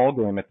different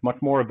ballgame. It's much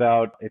more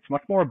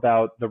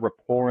about the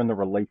rapport and the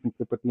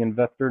relationship with the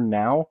investor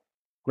now.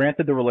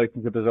 Granted, the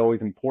relationship is always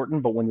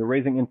important, but when you're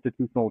raising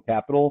institutional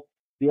capital,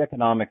 the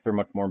economics are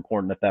much more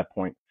important at that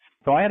point.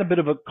 So I had a bit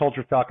of a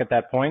culture shock at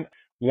that point.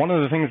 One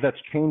of the things that's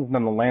changed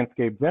in the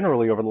landscape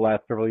generally over the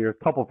last several years,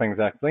 a couple things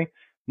actually.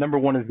 Number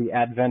one is the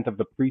advent of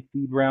the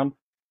pre-seed round.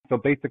 So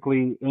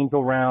basically,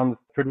 angel rounds,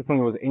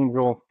 traditionally it was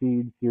angel,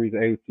 seed, Series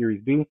A,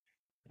 Series B.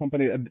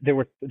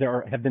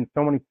 There have been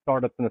so many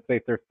startups in the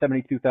space. There are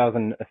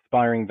 72,000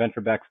 aspiring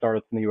venture-backed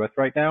startups in the U.S.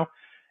 right now.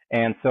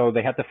 And so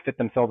they had to fit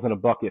themselves in a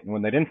bucket. And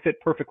when they didn't fit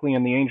perfectly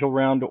in the angel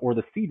round or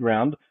the seed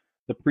round,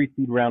 the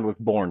pre-seed round was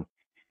born.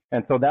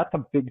 And so that's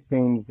a big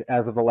change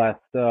as of the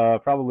last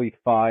probably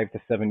 5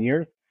 to 7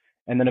 years.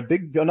 And then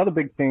another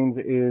big change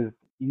is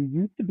you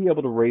used to be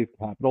able to raise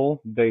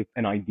capital based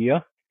on an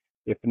idea.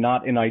 If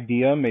not an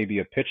idea, maybe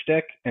a pitch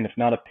deck, and if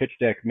not a pitch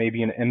deck,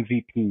 maybe an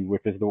MVP,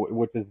 which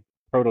is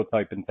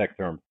prototype in tech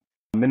terms,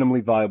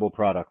 minimally viable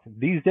product.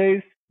 These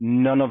days,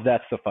 none of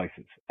that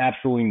suffices.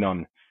 Absolutely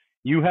none.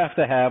 You have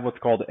to have what's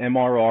called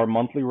MRR,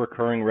 monthly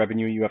recurring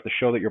revenue. You have to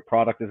show that your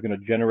product is going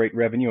to generate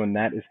revenue, and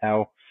that is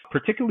how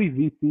particularly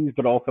VCs,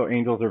 but also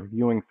angels are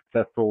viewing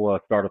successful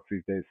startups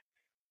these days.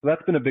 So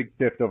that's been a big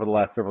shift over the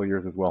last several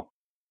years as well.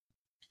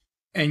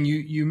 And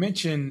you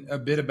mentioned a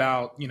bit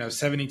about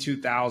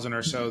 72,000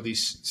 or so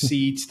these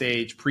seed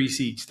stage,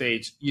 pre-seed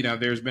stage.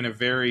 There's been a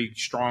very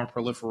strong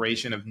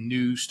proliferation of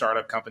new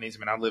startup companies. I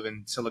mean, I live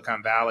in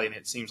Silicon Valley, and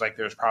it seems like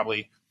there's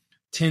probably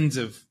tens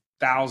of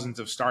thousands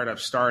of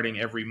startups starting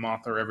every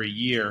month or every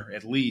year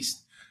at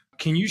least.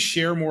 Can you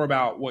share more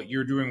about what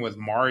you're doing with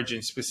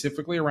MRGN,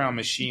 specifically around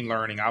machine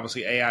learning?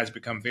 Obviously, AI has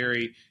become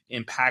very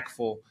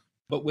impactful.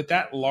 But with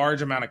that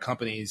large amount of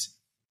companies,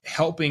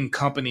 helping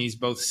companies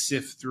both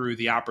sift through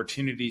the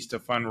opportunities to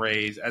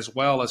fundraise, as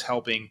well as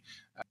helping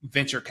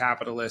venture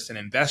capitalists and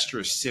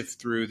investors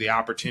sift through the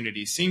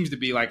opportunities, seems to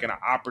be like an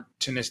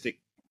opportunistic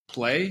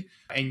play.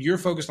 And you're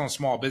focused on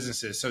small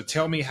businesses. So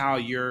tell me how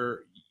you're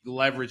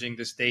leveraging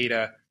this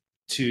data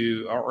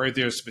to, or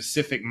there's a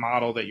specific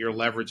model that you're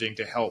leveraging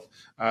to help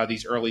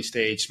these early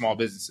stage small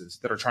businesses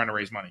that are trying to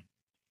raise money.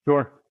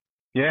 Sure.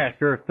 Yeah,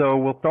 sure. So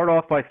we'll start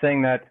off by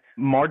saying that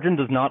Margin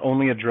does not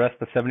only address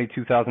the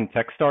 72,000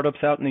 tech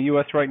startups out in the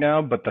U.S. right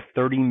now, but the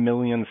 30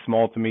 million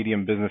small to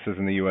medium businesses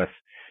in the U.S.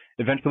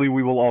 Eventually,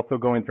 we will also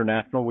go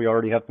international. We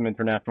already have some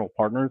international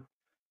partners.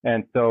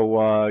 And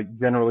so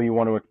generally, you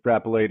want to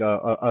extrapolate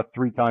a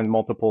 3 times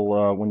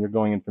multiple when you're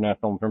going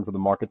international in terms of the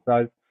market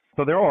size.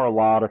 So there are a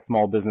lot of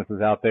small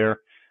businesses out there.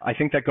 I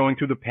think that going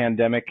through the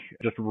pandemic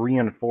just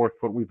reinforced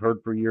what we've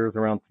heard for years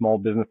around small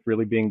business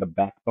really being the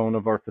backbone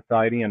of our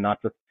society, and not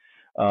just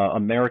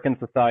American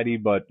society,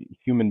 but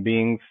human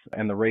beings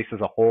and the race as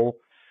a whole.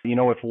 You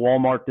know, if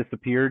Walmart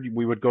disappeared,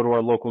 we would go to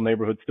our local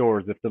neighborhood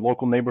stores. If the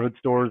local neighborhood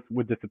stores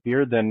would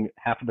disappear, then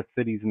half of the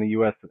cities in the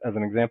U.S., as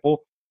an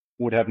example,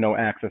 would have no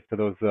access to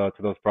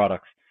those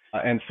products.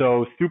 And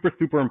so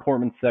super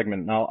important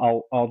segment.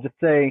 Now I'll just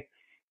say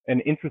an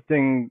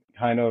interesting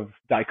kind of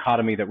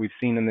dichotomy that we've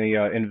seen in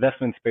the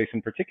investment space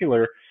in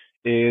particular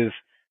is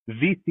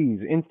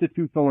VCs,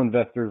 institutional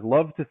investors,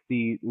 love to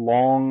see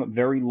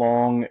very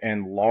long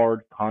and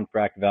large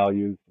contract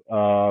values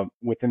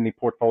within the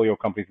portfolio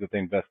companies that they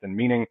invest in,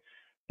 meaning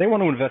they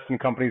want to invest in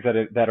companies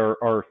that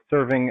are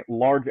serving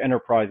large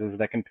enterprises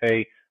that can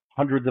pay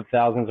hundreds of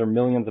thousands or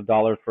millions of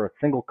dollars for a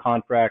single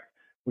contract,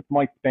 which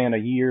might span a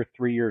year,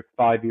 3 years,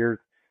 5 years.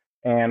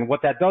 And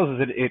what that does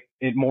is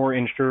it more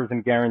ensures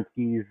and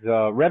guarantees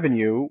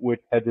revenue,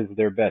 which hedges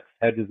the bets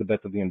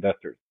of the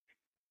investors.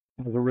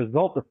 As a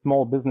result, the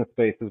small business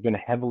space has been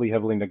heavily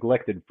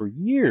neglected for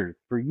years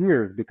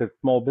because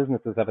small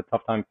businesses have a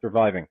tough time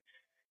surviving.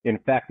 In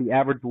fact, the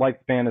average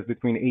lifespan is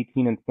between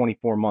 18 and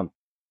 24 months.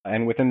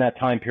 And within that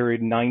time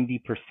period,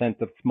 90%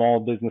 of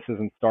small businesses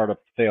and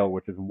startups fail,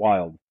 which is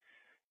wild.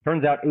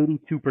 Turns out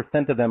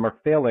 82% of them are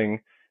failing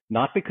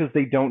not because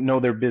they don't know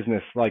their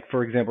business. Like,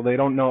 for example, they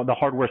don't know, the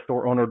hardware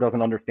store owner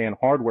doesn't understand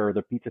hardware,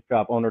 the pizza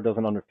shop owner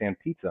doesn't understand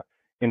pizza.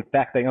 In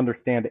fact, they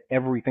understand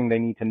everything they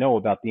need to know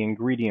about the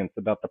ingredients,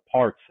 about the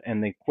parts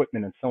and the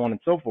equipment and so on and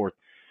so forth.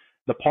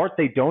 The part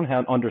they don't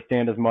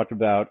understand as much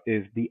about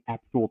is the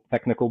actual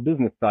technical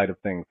business side of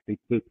things, the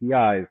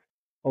KPIs,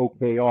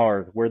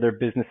 OKRs, where their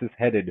business is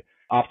headed,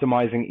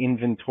 optimizing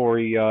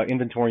inventory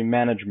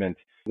management,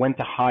 when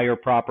to hire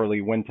properly,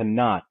 when to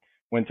not,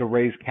 when to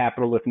raise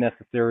capital if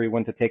necessary,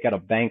 when to take out a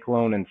bank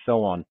loan, and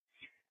so on.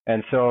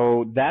 And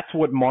so that's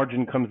what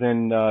Margin comes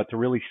in to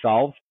really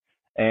solve.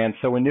 And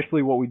so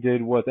initially what we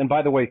did was, and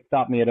by the way,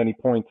 stop me at any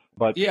point,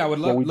 but yeah, I would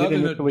love to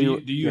know,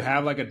 do you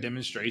have like a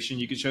demonstration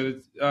you could show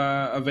that's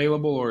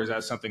available, or is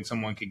that something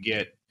someone could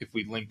get if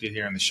we linked it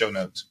here in the show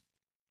notes?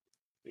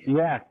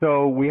 Yeah,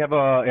 so we have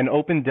an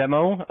open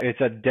demo. It's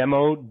at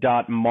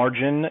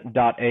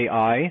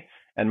demo.margin.ai,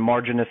 and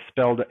Margin is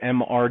spelled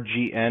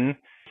MRGN.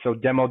 So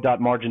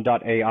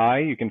demo.margin.ai.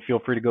 You can feel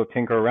free to go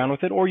tinker around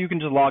with it, or you can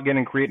just log in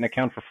and create an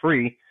account for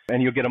free,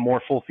 and you'll get a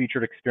more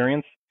full-featured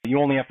experience. You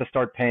only have to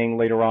start paying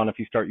later on if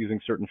you start using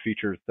certain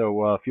features.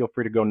 So feel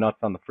free to go nuts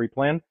on the free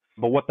plan.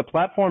 But what the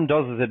platform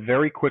does is it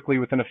very quickly,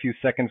 within a few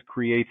seconds,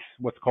 creates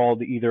what's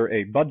called either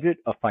a budget,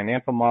 a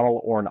financial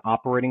model, or an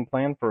operating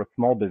plan for a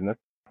small business.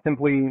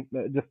 Simply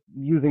just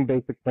using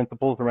basic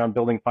principles around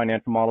building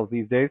financial models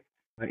these days.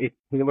 It's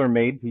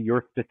tailor-made to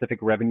your specific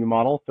revenue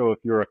model. So if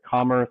you're a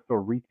commerce or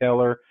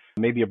retailer,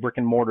 maybe a brick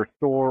and mortar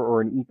store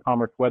or an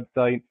e-commerce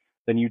website,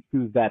 then you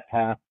choose that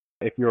path.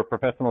 If you're a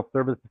professional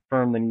services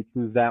firm, then you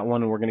choose that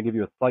one, and we're going to give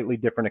you a slightly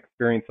different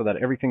experience so that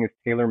everything is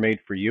tailor-made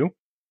for you.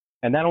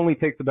 And that only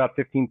takes about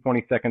 15,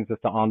 20 seconds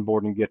just to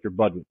onboard and get your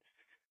budget.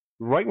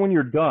 Right when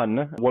you're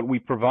done, what we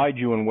provide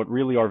you and what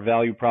really our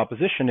value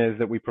proposition is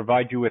that we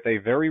provide you with a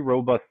very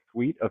robust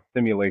suite of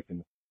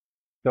simulations.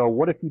 So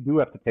what if you do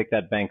have to take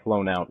that bank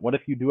loan out? What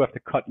if you do have to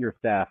cut your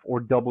staff or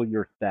double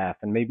your staff?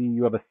 And maybe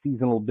you have a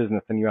seasonal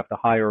business and you have to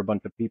hire a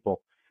bunch of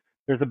people.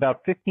 There's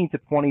about 15 to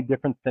 20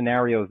 different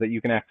scenarios that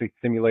you can actually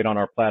simulate on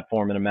our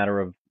platform in a matter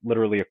of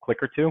literally a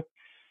click or two.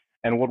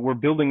 And what we're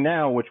building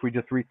now, which we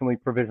just recently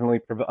provisionally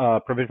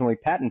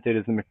patented,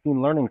 is the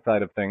machine learning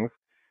side of things,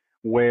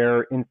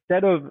 where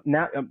instead of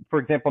now, for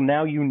example,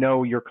 now you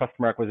know your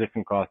customer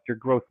acquisition cost, your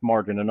gross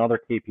margin, and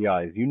other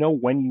KPIs. You know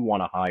when you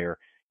want to hire.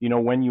 You know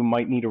when you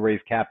might need to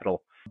raise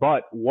capital.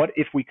 But what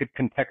if we could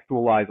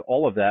contextualize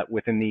all of that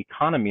within the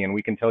economy, and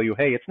we can tell you,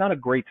 hey, it's not a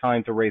great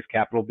time to raise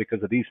capital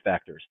because of these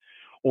factors.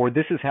 Or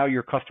this is how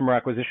your customer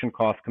acquisition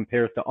cost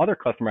compares to other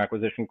customer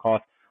acquisition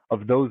costs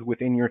of those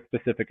within your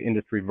specific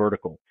industry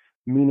vertical.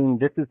 Meaning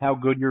this is how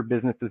good your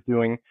business is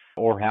doing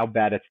or how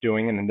bad it's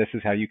doing, and then this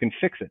is how you can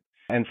fix it.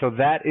 And so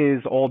that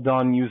is all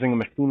done using a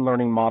machine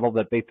learning model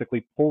that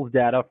basically pulls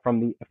data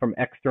from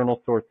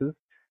external sources.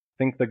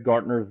 Think the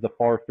Gartners, the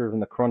Forresters,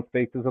 and the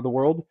Crunchbases of the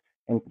world,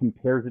 and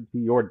compares it to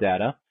your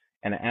data.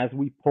 And as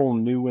we pull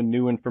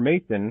new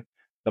information,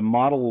 the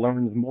model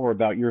learns more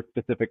about your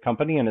specific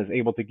company and is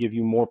able to give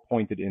you more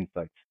pointed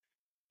insights.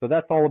 So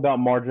that's all about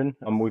margin.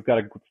 We've got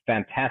a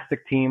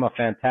fantastic team, a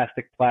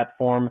fantastic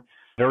platform,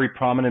 very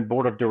prominent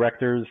board of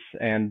directors,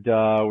 and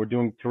we're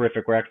doing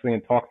terrific. We're actually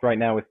in talks right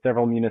now with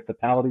several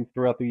municipalities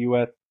throughout the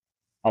U.S.,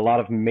 a lot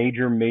of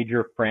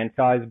major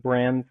franchise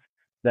brands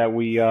that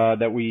we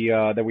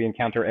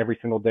encounter every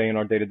single day in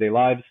our day-to-day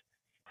lives.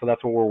 So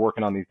that's what we're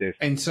working on these days.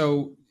 And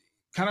so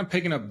kind of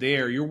picking up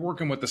there, you're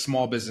working with the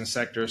small business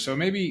sector. So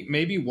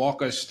maybe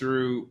walk us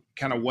through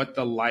kind of what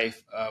the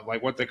life of,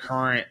 like, what the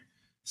current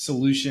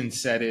solution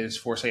set is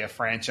for, say, a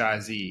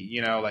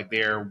franchisee. Like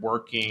they're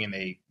working and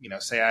they,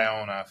 say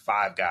I own a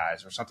Five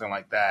Guys or something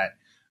like that.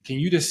 Can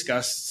you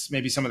discuss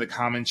maybe some of the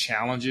common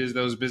challenges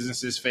those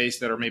businesses face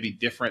that are maybe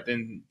different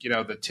than,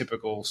 the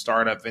typical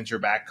startup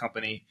venture-backed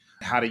company?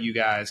 How do you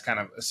guys kind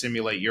of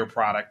assimilate your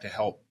product to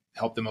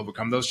help them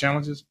overcome those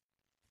challenges?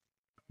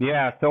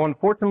 Yeah, so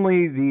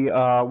unfortunately,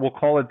 we'll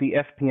call it the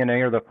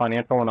FP&A, or the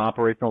financial and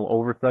operational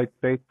oversight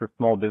space for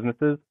small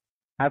businesses,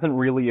 hasn't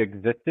really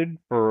existed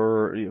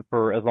for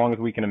as long as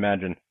we can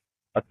imagine.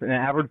 An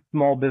average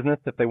small business,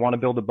 if they want to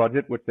build a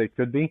budget, which they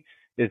should be,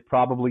 is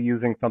probably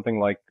using something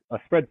like a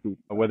spreadsheet,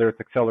 whether it's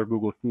Excel or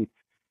Google Sheets.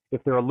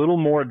 If they're a little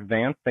more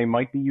advanced, they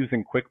might be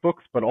using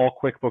QuickBooks, but all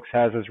QuickBooks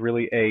has is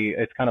really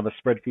it's kind of a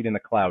spreadsheet in the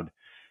cloud,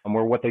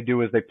 where what they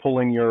do is they pull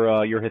in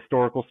your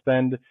historical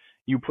spend,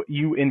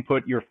 you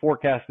input your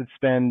forecasted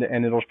spend,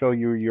 and it'll show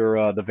you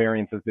the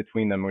variances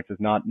between them, which is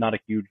not a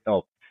huge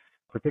help,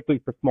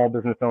 particularly for small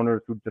business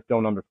owners who just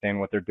don't understand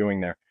what they're doing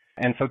there.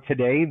 And so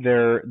today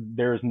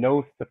there's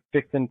no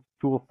sufficient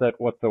tool set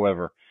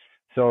whatsoever.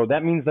 So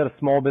that means that a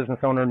small business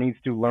owner needs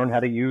to learn how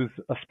to use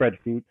a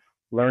spreadsheet,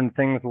 learn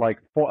things like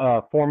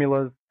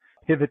formulas,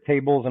 pivot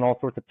tables, and all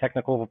sorts of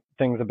technical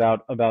things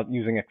about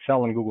using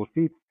Excel and Google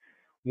Sheets.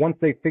 Once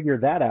they figure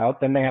that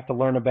out, then they have to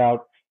learn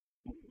about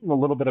a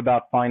little bit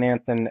about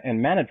finance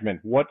and management.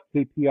 What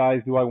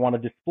KPIs do I want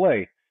to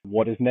display?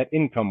 What is net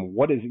income?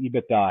 What is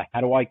EBITDA? How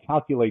do I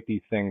calculate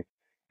these things?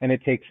 And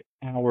it takes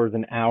hours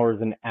and hours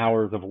and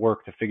hours of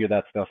work to figure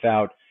that stuff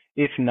out,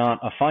 if not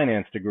a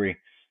finance degree.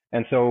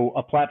 And so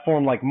a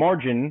platform like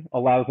Margin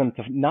allows them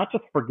to not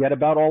just forget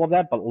about all of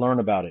that, but learn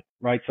about it,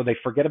 right? So they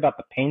forget about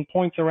the pain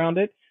points around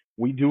it.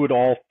 We do it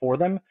all for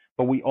them,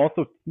 but we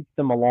also teach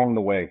them along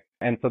the way.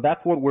 And so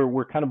that's what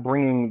we're kind of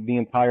bringing the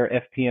entire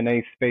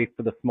FP&A space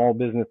for the small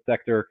business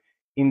sector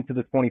into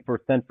the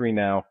 21st century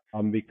now,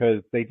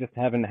 because they just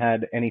haven't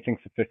had anything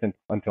sufficient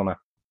until now.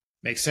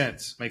 Makes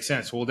sense.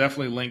 We'll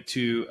definitely link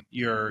to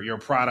your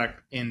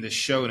product in the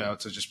show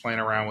notes. So just playing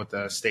around with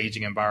the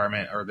staging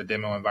environment or the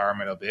demo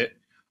environment a bit.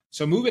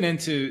 So moving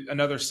into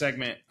another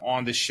segment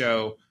on the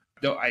show,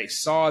 though, I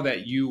saw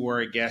that you were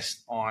a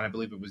guest on, I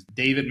believe it was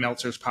David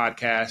Meltzer's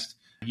podcast.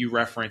 You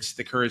referenced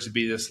The Courage to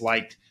Be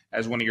Disliked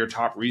as one of your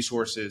top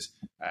resources.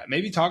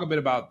 Maybe talk a bit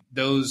about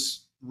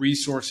those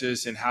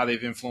resources and how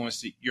they've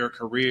influenced your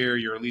career,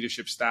 your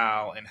leadership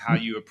style, and how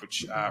you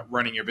approach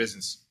running your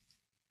business.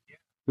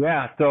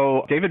 Yeah,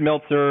 so David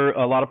Meltzer,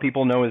 a lot of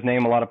people know his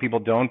name, a lot of people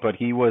don't, but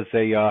he was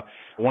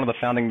one of the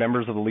founding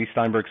members of the Lee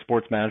Steinberg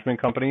Sports Management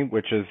Company,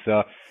 which is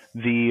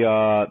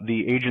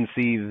the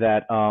agency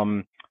that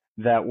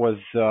was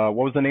what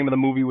was the name of the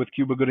movie with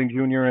Cuba Gooding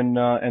Jr.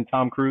 and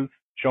Tom Cruise?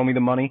 Show Me the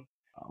Money.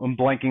 I'm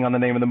blanking on the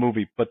name of the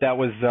movie, but that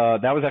was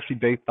actually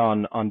based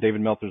on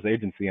David Meltzer's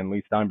agency and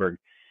Lee Steinberg.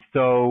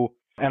 So,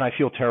 and I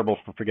feel terrible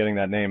for forgetting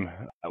that name.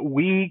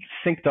 We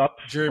synced up.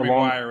 Jerry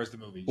Maguire was the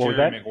movie.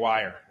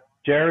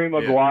 Jerry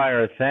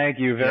Maguire. Thank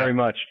you very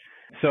much.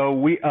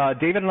 So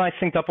David and I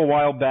synced up a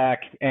while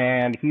back,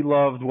 and he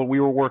loved what we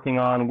were working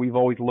on. We've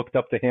always looked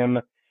up to him,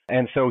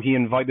 and so he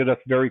invited us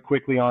very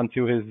quickly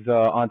onto his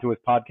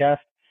podcast.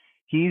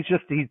 He's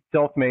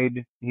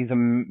self-made. He's a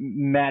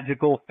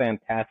magical,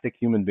 fantastic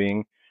human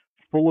being,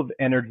 full of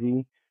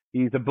energy.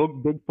 He's a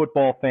big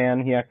football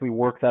fan. He actually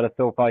works at a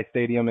SoFi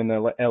Stadium in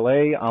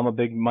LA. I'm a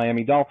big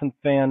Miami Dolphins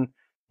fan.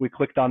 We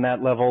clicked on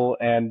that level,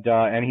 and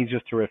he's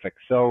just terrific.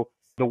 So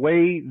the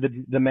way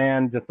the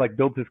man just like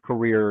built his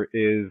career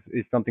is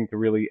something to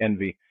really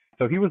envy.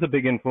 So he was a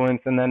big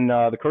influence. And then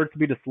The Courage to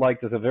Be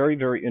Disliked is a very,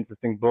 very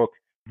interesting book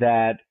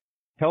that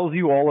tells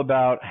you all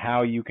about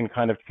how you can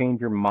kind of change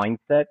your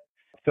mindset.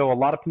 So a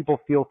lot of people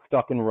feel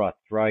stuck in ruts,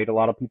 right? A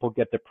lot of people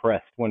get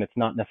depressed when it's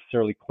not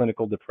necessarily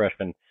clinical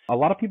depression. A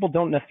lot of people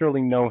don't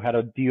necessarily know how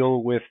to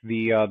deal with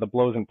the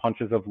blows and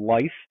punches of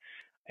life.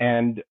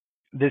 And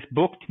this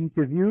book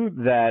teaches you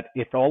that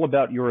it's all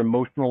about your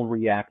emotional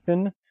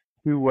reaction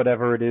to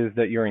whatever it is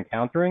that you're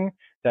encountering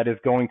that is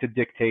going to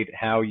dictate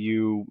how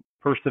you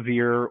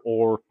persevere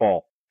or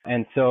fall.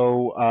 And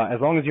so as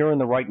long as you're in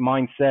the right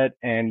mindset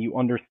and you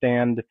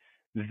understand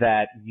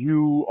that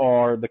you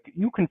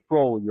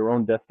control your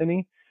own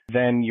destiny,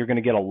 then you're going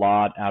to get a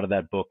lot out of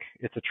that book.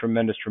 It's a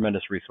tremendous,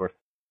 tremendous resource.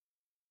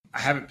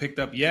 I haven't picked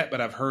up yet,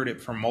 but I've heard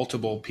it from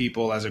multiple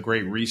people as a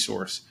great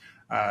resource.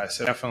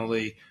 So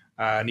definitely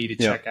Need to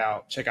check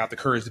out the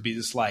Courage to Be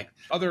This Light.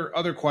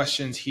 Other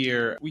questions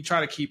here. We try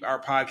to keep our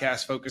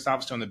podcast focused,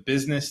 obviously, on the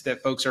business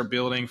that folks are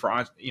building for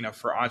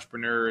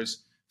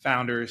entrepreneurs,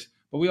 founders,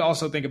 but we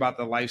also think about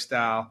the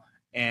lifestyle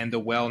and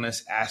the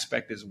wellness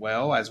aspect as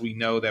well, as we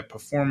know that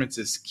performance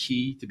is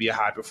key to be a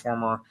high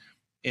performer.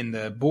 In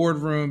the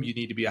boardroom, you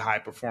need to be a high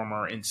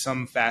performer in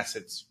some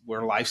facets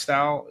where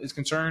lifestyle is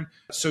concerned.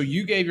 So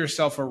you gave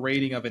yourself a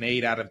rating of an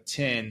 8 out of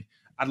 10.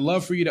 I'd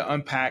love for you to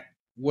unpack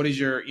what does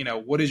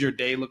your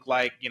day look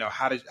like?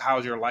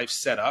 How's your life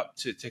set up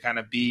to kind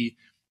of be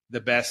the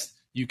best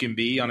you can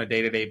be on a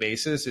day-to-day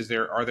basis?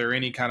 Are there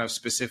any kind of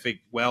specific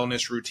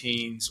wellness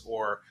routines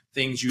or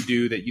things you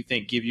do that you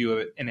think give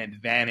you an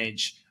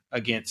advantage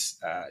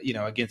against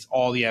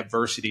all the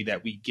adversity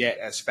that we get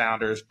as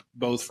founders,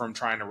 both from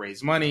trying to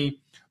raise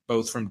money,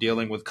 both from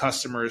dealing with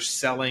customers,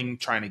 selling,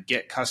 trying to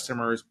get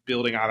customers,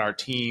 building out our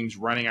teams,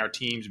 running our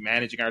teams,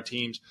 managing our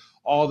teams?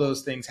 All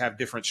those things have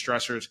different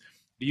stressors.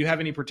 Do you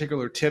have any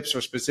particular tips or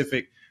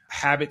specific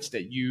habits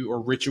or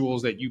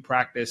rituals that you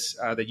practice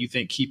that you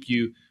think keep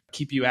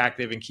you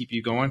active and keep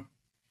you going?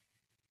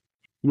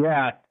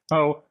 Yeah.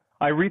 So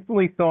I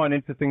recently saw an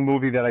interesting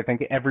movie that I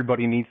think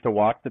everybody needs to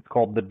watch. It's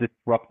called The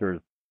Disruptors.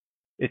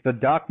 It's a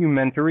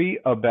documentary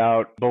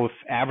about both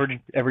average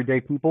everyday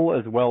people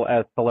as well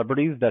as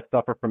celebrities that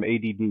suffer from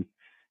ADD.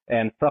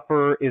 And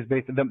suffer is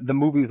basically, the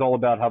movie is all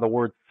about how the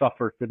word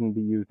suffer shouldn't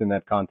be used in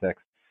that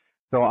context.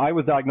 So I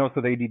was diagnosed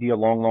with ADD a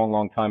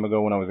long time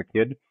ago when I was a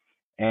kid.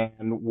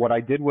 And what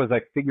I did was I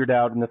figured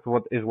out, and this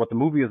is what the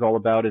movie is all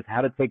about, is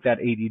how to take that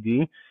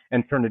ADD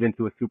and turn it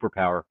into a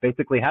superpower.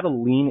 Basically, how to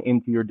lean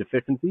into your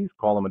deficiencies,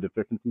 call them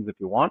deficiencies if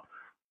you want,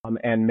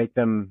 and make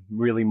them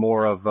really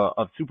more of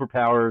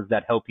superpowers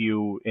that help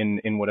you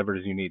in whatever it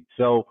is you need.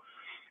 So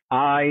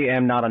I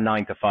am not a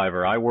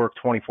 9-to-5er. I work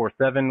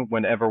 24/7.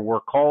 Whenever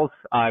work calls,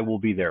 I will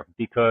be there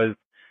because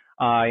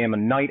I am a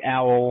night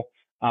owl.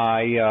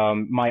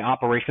 My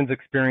operations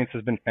experience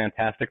has been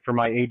fantastic for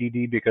my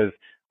ADD because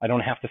I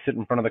don't have to sit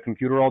in front of the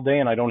computer all day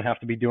and I don't have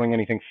to be doing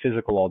anything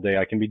physical all day.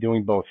 I can be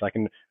doing both. I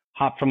can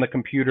hop from the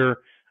computer.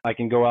 I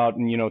can go out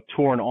and,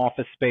 tour an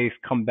office space,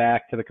 come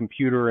back to the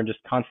computer and just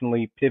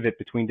constantly pivot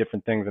between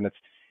different things. And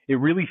it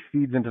really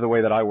feeds into the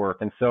way that I work.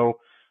 And so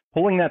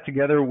pulling that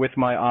together with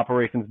my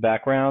operations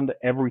background,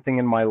 everything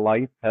in my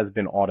life has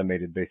been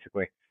automated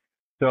basically.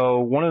 So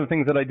one of the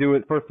things that I do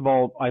is, first of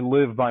all, I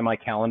live by my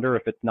calendar.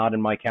 If it's not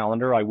in my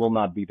calendar, I will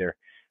not be there.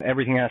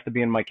 Everything has to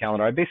be in my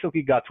calendar. I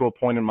basically got to a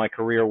point in my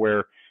career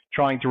where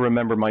trying to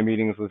remember my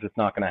meetings was just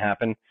not going to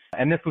happen.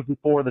 And this was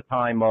before the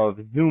time of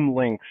Zoom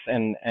links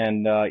and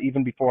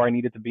even before I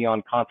needed to be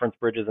on conference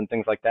bridges and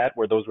things like that,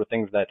 where those were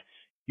things that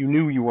you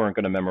knew you weren't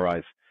going to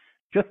memorize.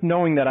 Just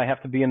knowing that I have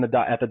to be at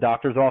the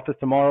doctor's office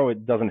tomorrow,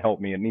 it doesn't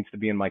help me. It needs to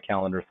be in my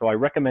calendar. So I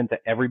recommend to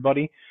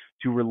everybody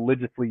to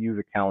religiously use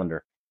a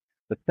calendar.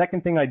 The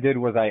second thing I did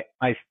was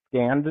I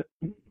scanned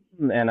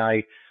and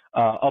I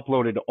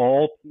uploaded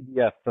all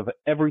PDFs of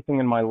everything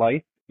in my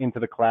life into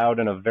the cloud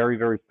in a very,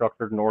 very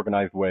structured and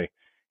organized way.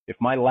 If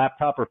my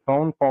laptop or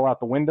phone fall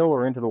out the window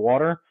or into the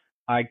water,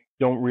 I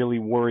don't really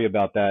worry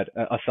about that.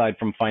 Aside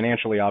from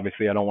financially,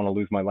 obviously, I don't want to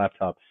lose my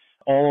laptop.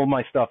 All of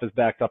my stuff is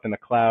backed up in the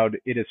cloud.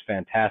 It is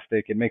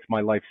fantastic. It makes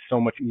my life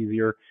so much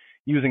easier.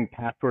 Using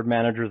password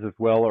managers as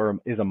well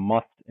is a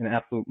must, an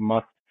absolute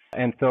must.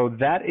 And so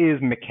that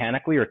is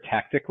mechanically or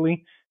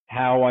tactically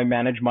how I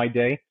manage my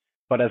day.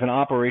 But as an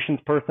operations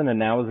person and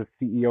now as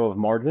a CEO of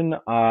Margin,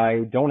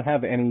 I don't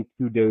have any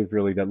 2 days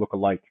really that look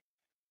alike.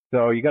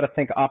 So you got to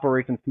think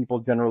operations people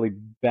generally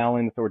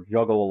balance or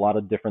juggle a lot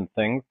of different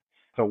things.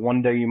 So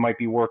one day you might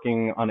be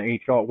working on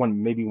HR,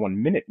 maybe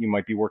 1 minute you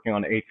might be working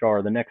on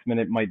HR. The next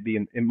minute it might be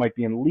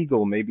in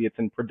legal, maybe it's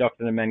in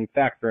production and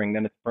manufacturing,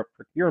 then it's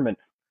procurement,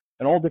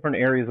 and all different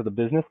areas of the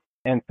business.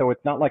 And so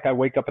it's not like I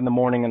wake up in the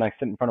morning and I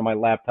sit in front of my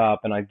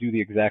laptop and I do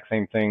the exact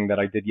same thing that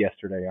I did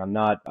yesterday. I'm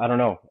not,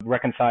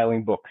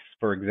 reconciling books,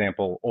 for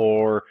example,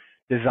 or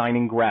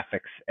designing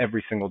graphics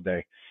every single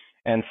day.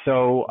 And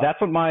so that's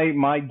what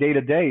my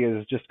day-to-day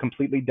is, just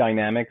completely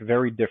dynamic,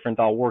 very different.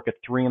 I'll work at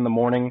 3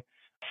 a.m,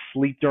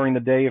 sleep during the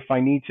day if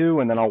I need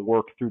to, and then I'll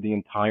work through the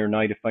entire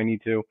night if I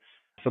need to.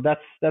 So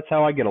that's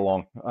how I get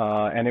along.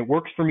 And it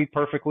works for me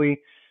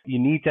perfectly. You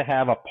need to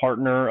have a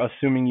partner,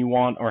 assuming you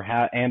want or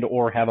have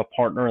a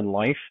partner in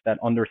life that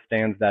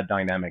understands that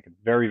dynamic. It's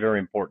very, very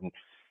important.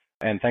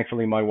 And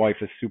thankfully, my wife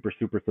is super,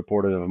 super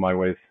supportive of my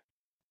ways.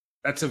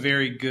 That's a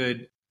very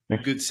good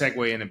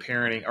segue into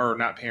parenting, or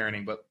not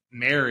parenting, but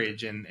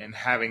marriage and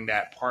having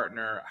that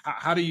partner.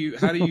 How do you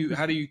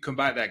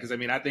combat that? Because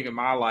I think in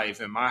my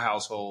life, in my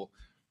household,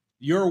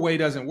 your way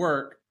doesn't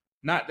work.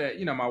 Not that,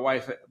 my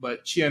wife,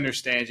 but she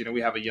understands,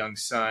 we have a young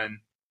son.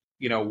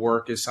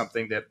 Work is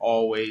something that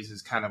always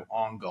is kind of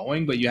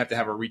ongoing, but you have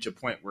to reach a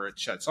point where it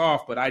shuts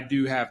off. But I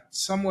do have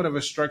somewhat of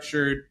a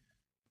structured,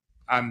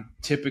 I'm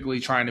typically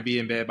trying to be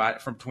in bed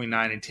from between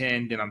 9 and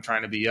 10. Then I'm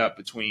trying to be up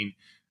between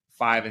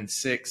 5 and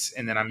 6.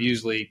 And then I'm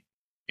usually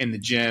in the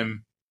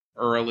gym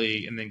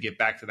early and then get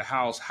back to the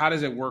house. How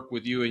does it work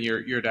with you and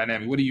your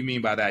dynamic? What do you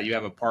mean by that? You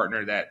have a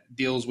partner that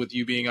deals with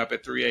you being up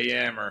at 3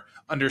 a.m. or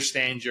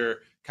understands your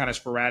kind of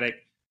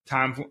sporadic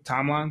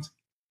timelines?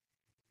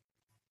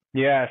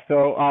 Yeah,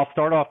 so I'll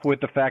start off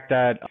with the fact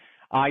that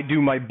I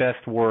do my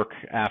best work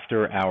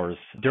after hours.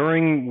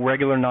 During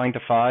regular 9 to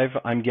 5,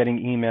 I'm getting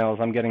emails,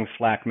 I'm getting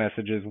Slack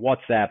messages,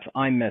 WhatsApps,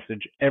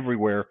 iMessage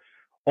everywhere.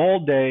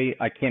 All day,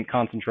 I can't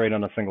concentrate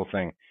on a single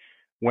thing.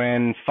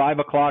 When 5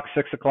 o'clock,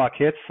 6 o'clock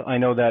hits, I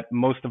know that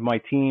most of my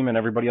team and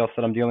everybody else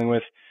that I'm dealing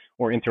with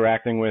or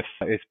interacting with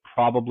is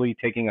probably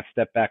taking a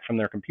step back from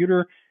their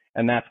computer,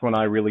 and that's when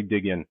I really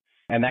dig in.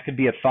 And that could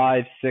be at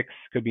 5, 6,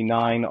 could be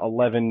 9,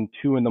 11,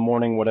 2 in the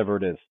morning, whatever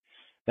it is.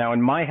 Now,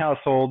 in my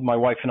household, my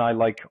wife and I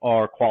like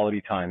our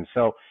quality time.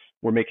 So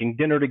we're making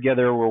dinner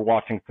together, we're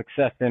watching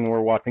Succession,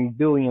 we're watching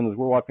Billions,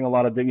 we're watching a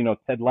lot of,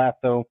 Ted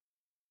Lasso,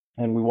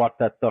 and we watch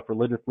that stuff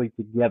religiously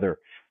together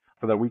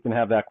so that we can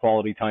have that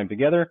quality time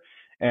together.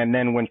 And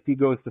then when she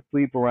goes to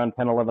sleep around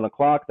 10, 11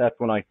 o'clock, that's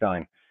when I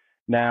shine.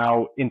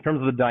 Now, in terms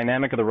of the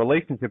dynamic of the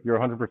relationship, you're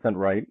 100%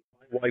 right.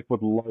 My wife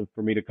would love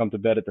for me to come to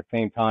bed at the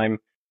same time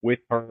with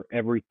her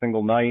every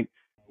single night.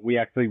 We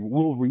actually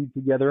will read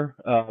together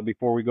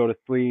before we go to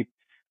sleep,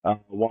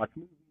 watch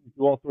movies,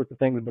 do all sorts of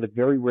things, but it's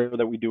very rare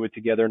that we do it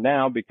together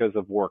now because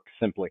of work,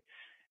 simply.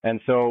 And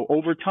so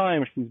over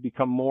time, she's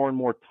become more and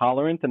more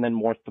tolerant and then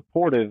more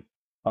supportive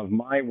of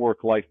my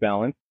work-life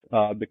balance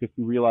because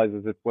she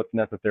realizes it's what's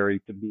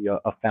necessary to be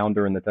a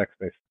founder in the tech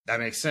space. That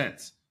makes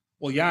sense.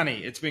 Well,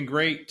 Yoni, it's been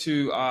great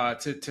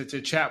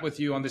to chat with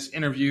you on this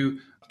interview.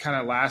 Kind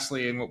of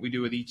lastly, and what we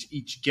do with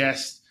each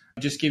guest,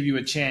 just give you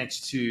a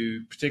chance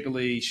to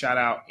particularly shout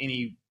out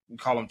any, we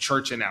call them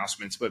church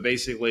announcements, but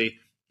basically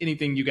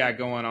anything you got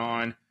going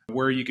on,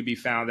 where you could be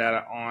found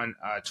at on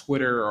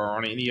Twitter or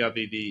on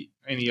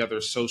any other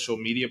social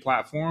media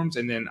platforms,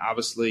 and then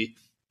obviously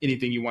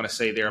anything you want to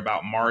say there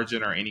about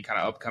MRGN or any kind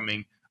of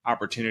upcoming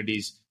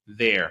opportunities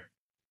there.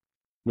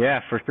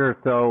 Yeah, for sure.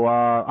 So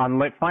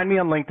find me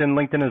on LinkedIn.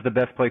 LinkedIn is the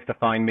best place to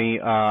find me.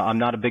 I'm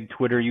not a big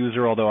Twitter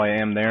user, although I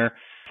am there.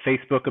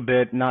 Facebook a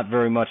bit, not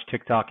very much.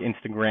 TikTok,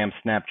 Instagram,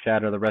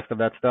 Snapchat, or the rest of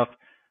that stuff.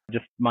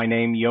 Just my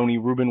name, Yoni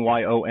Rubin,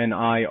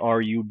 YONI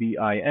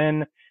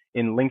RUBIN.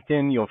 In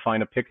LinkedIn, you'll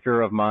find a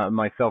picture of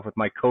myself with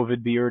my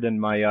COVID beard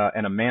and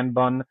a man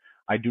bun.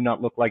 I do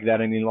not look like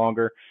that any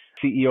longer.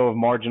 CEO of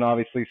MRGN,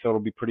 obviously, so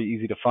it'll be pretty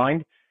easy to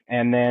find.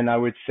 And then I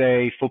would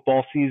say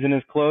football season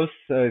is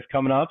is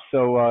coming up,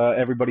 so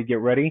everybody get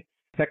ready.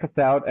 Check us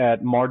out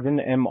at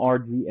MRGN,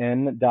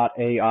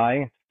 MRGN.ai.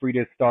 It's free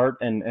to start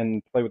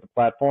and play with the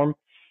platform.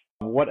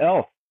 What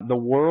else? The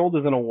world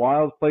is in a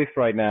wild place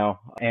right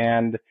now,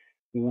 and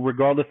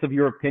regardless of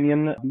your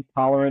opinion, be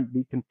tolerant,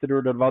 be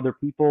considerate of other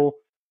people,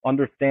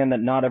 understand that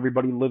not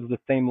everybody lives the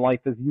same life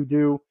as you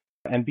do,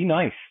 and be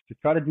nice. Just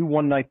try to do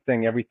one nice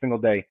thing every single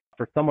day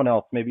for someone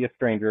else, maybe a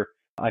stranger.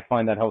 I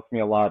find that helps me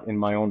a lot in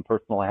my own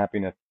personal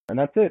happiness. And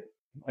that's it.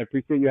 I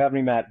appreciate you having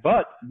me, Matt.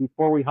 But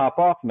before we hop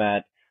off,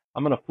 Matt,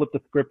 I'm going to flip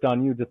the script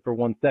on you just for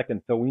 1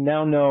 second. So we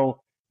now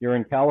know you're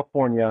in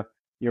California,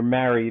 you're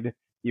married,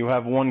 you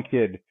have one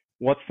kid.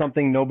 What's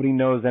something nobody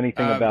knows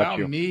anything about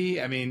you? Me,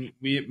 I mean,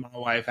 my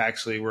wife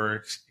actually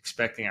were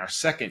expecting our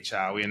second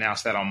child. We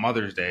announced that on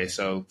Mother's Day,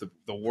 so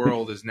the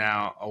world is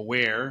now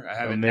aware. I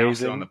haven't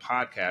announced it on the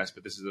podcast,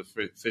 but this is an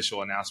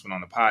official announcement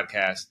on the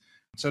podcast.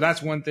 So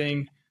that's one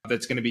thing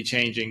that's going to be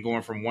changing.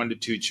 Going from 1 to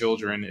 2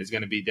 children is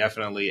going to be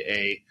definitely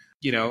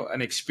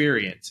an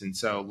experience. And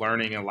so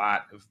learning a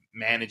lot of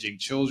managing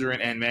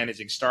children and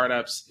managing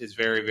startups is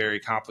very,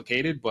 very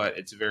complicated, but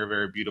it's a very,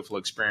 very beautiful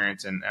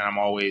experience. And I'm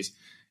always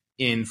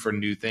in for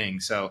new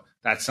things. So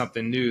that's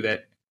something new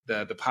that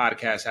the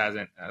podcast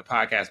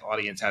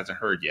audience hasn't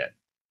heard yet.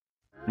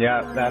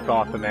 Yeah, that's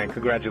awesome, man.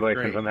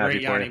 Congratulations. I'm happy for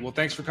Yoni. you. Well,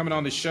 thanks for coming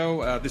on the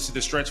show. This is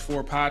the Stretch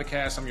 4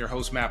 podcast. I'm your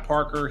host, Matt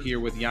Parker,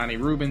 here with Yoni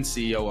Rubin,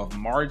 CEO of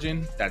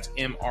MRGN. That's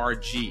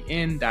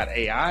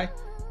MRGN.ai.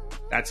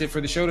 That's it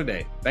for the show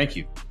today. Thank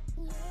you.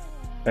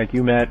 Thank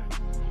you, Matt.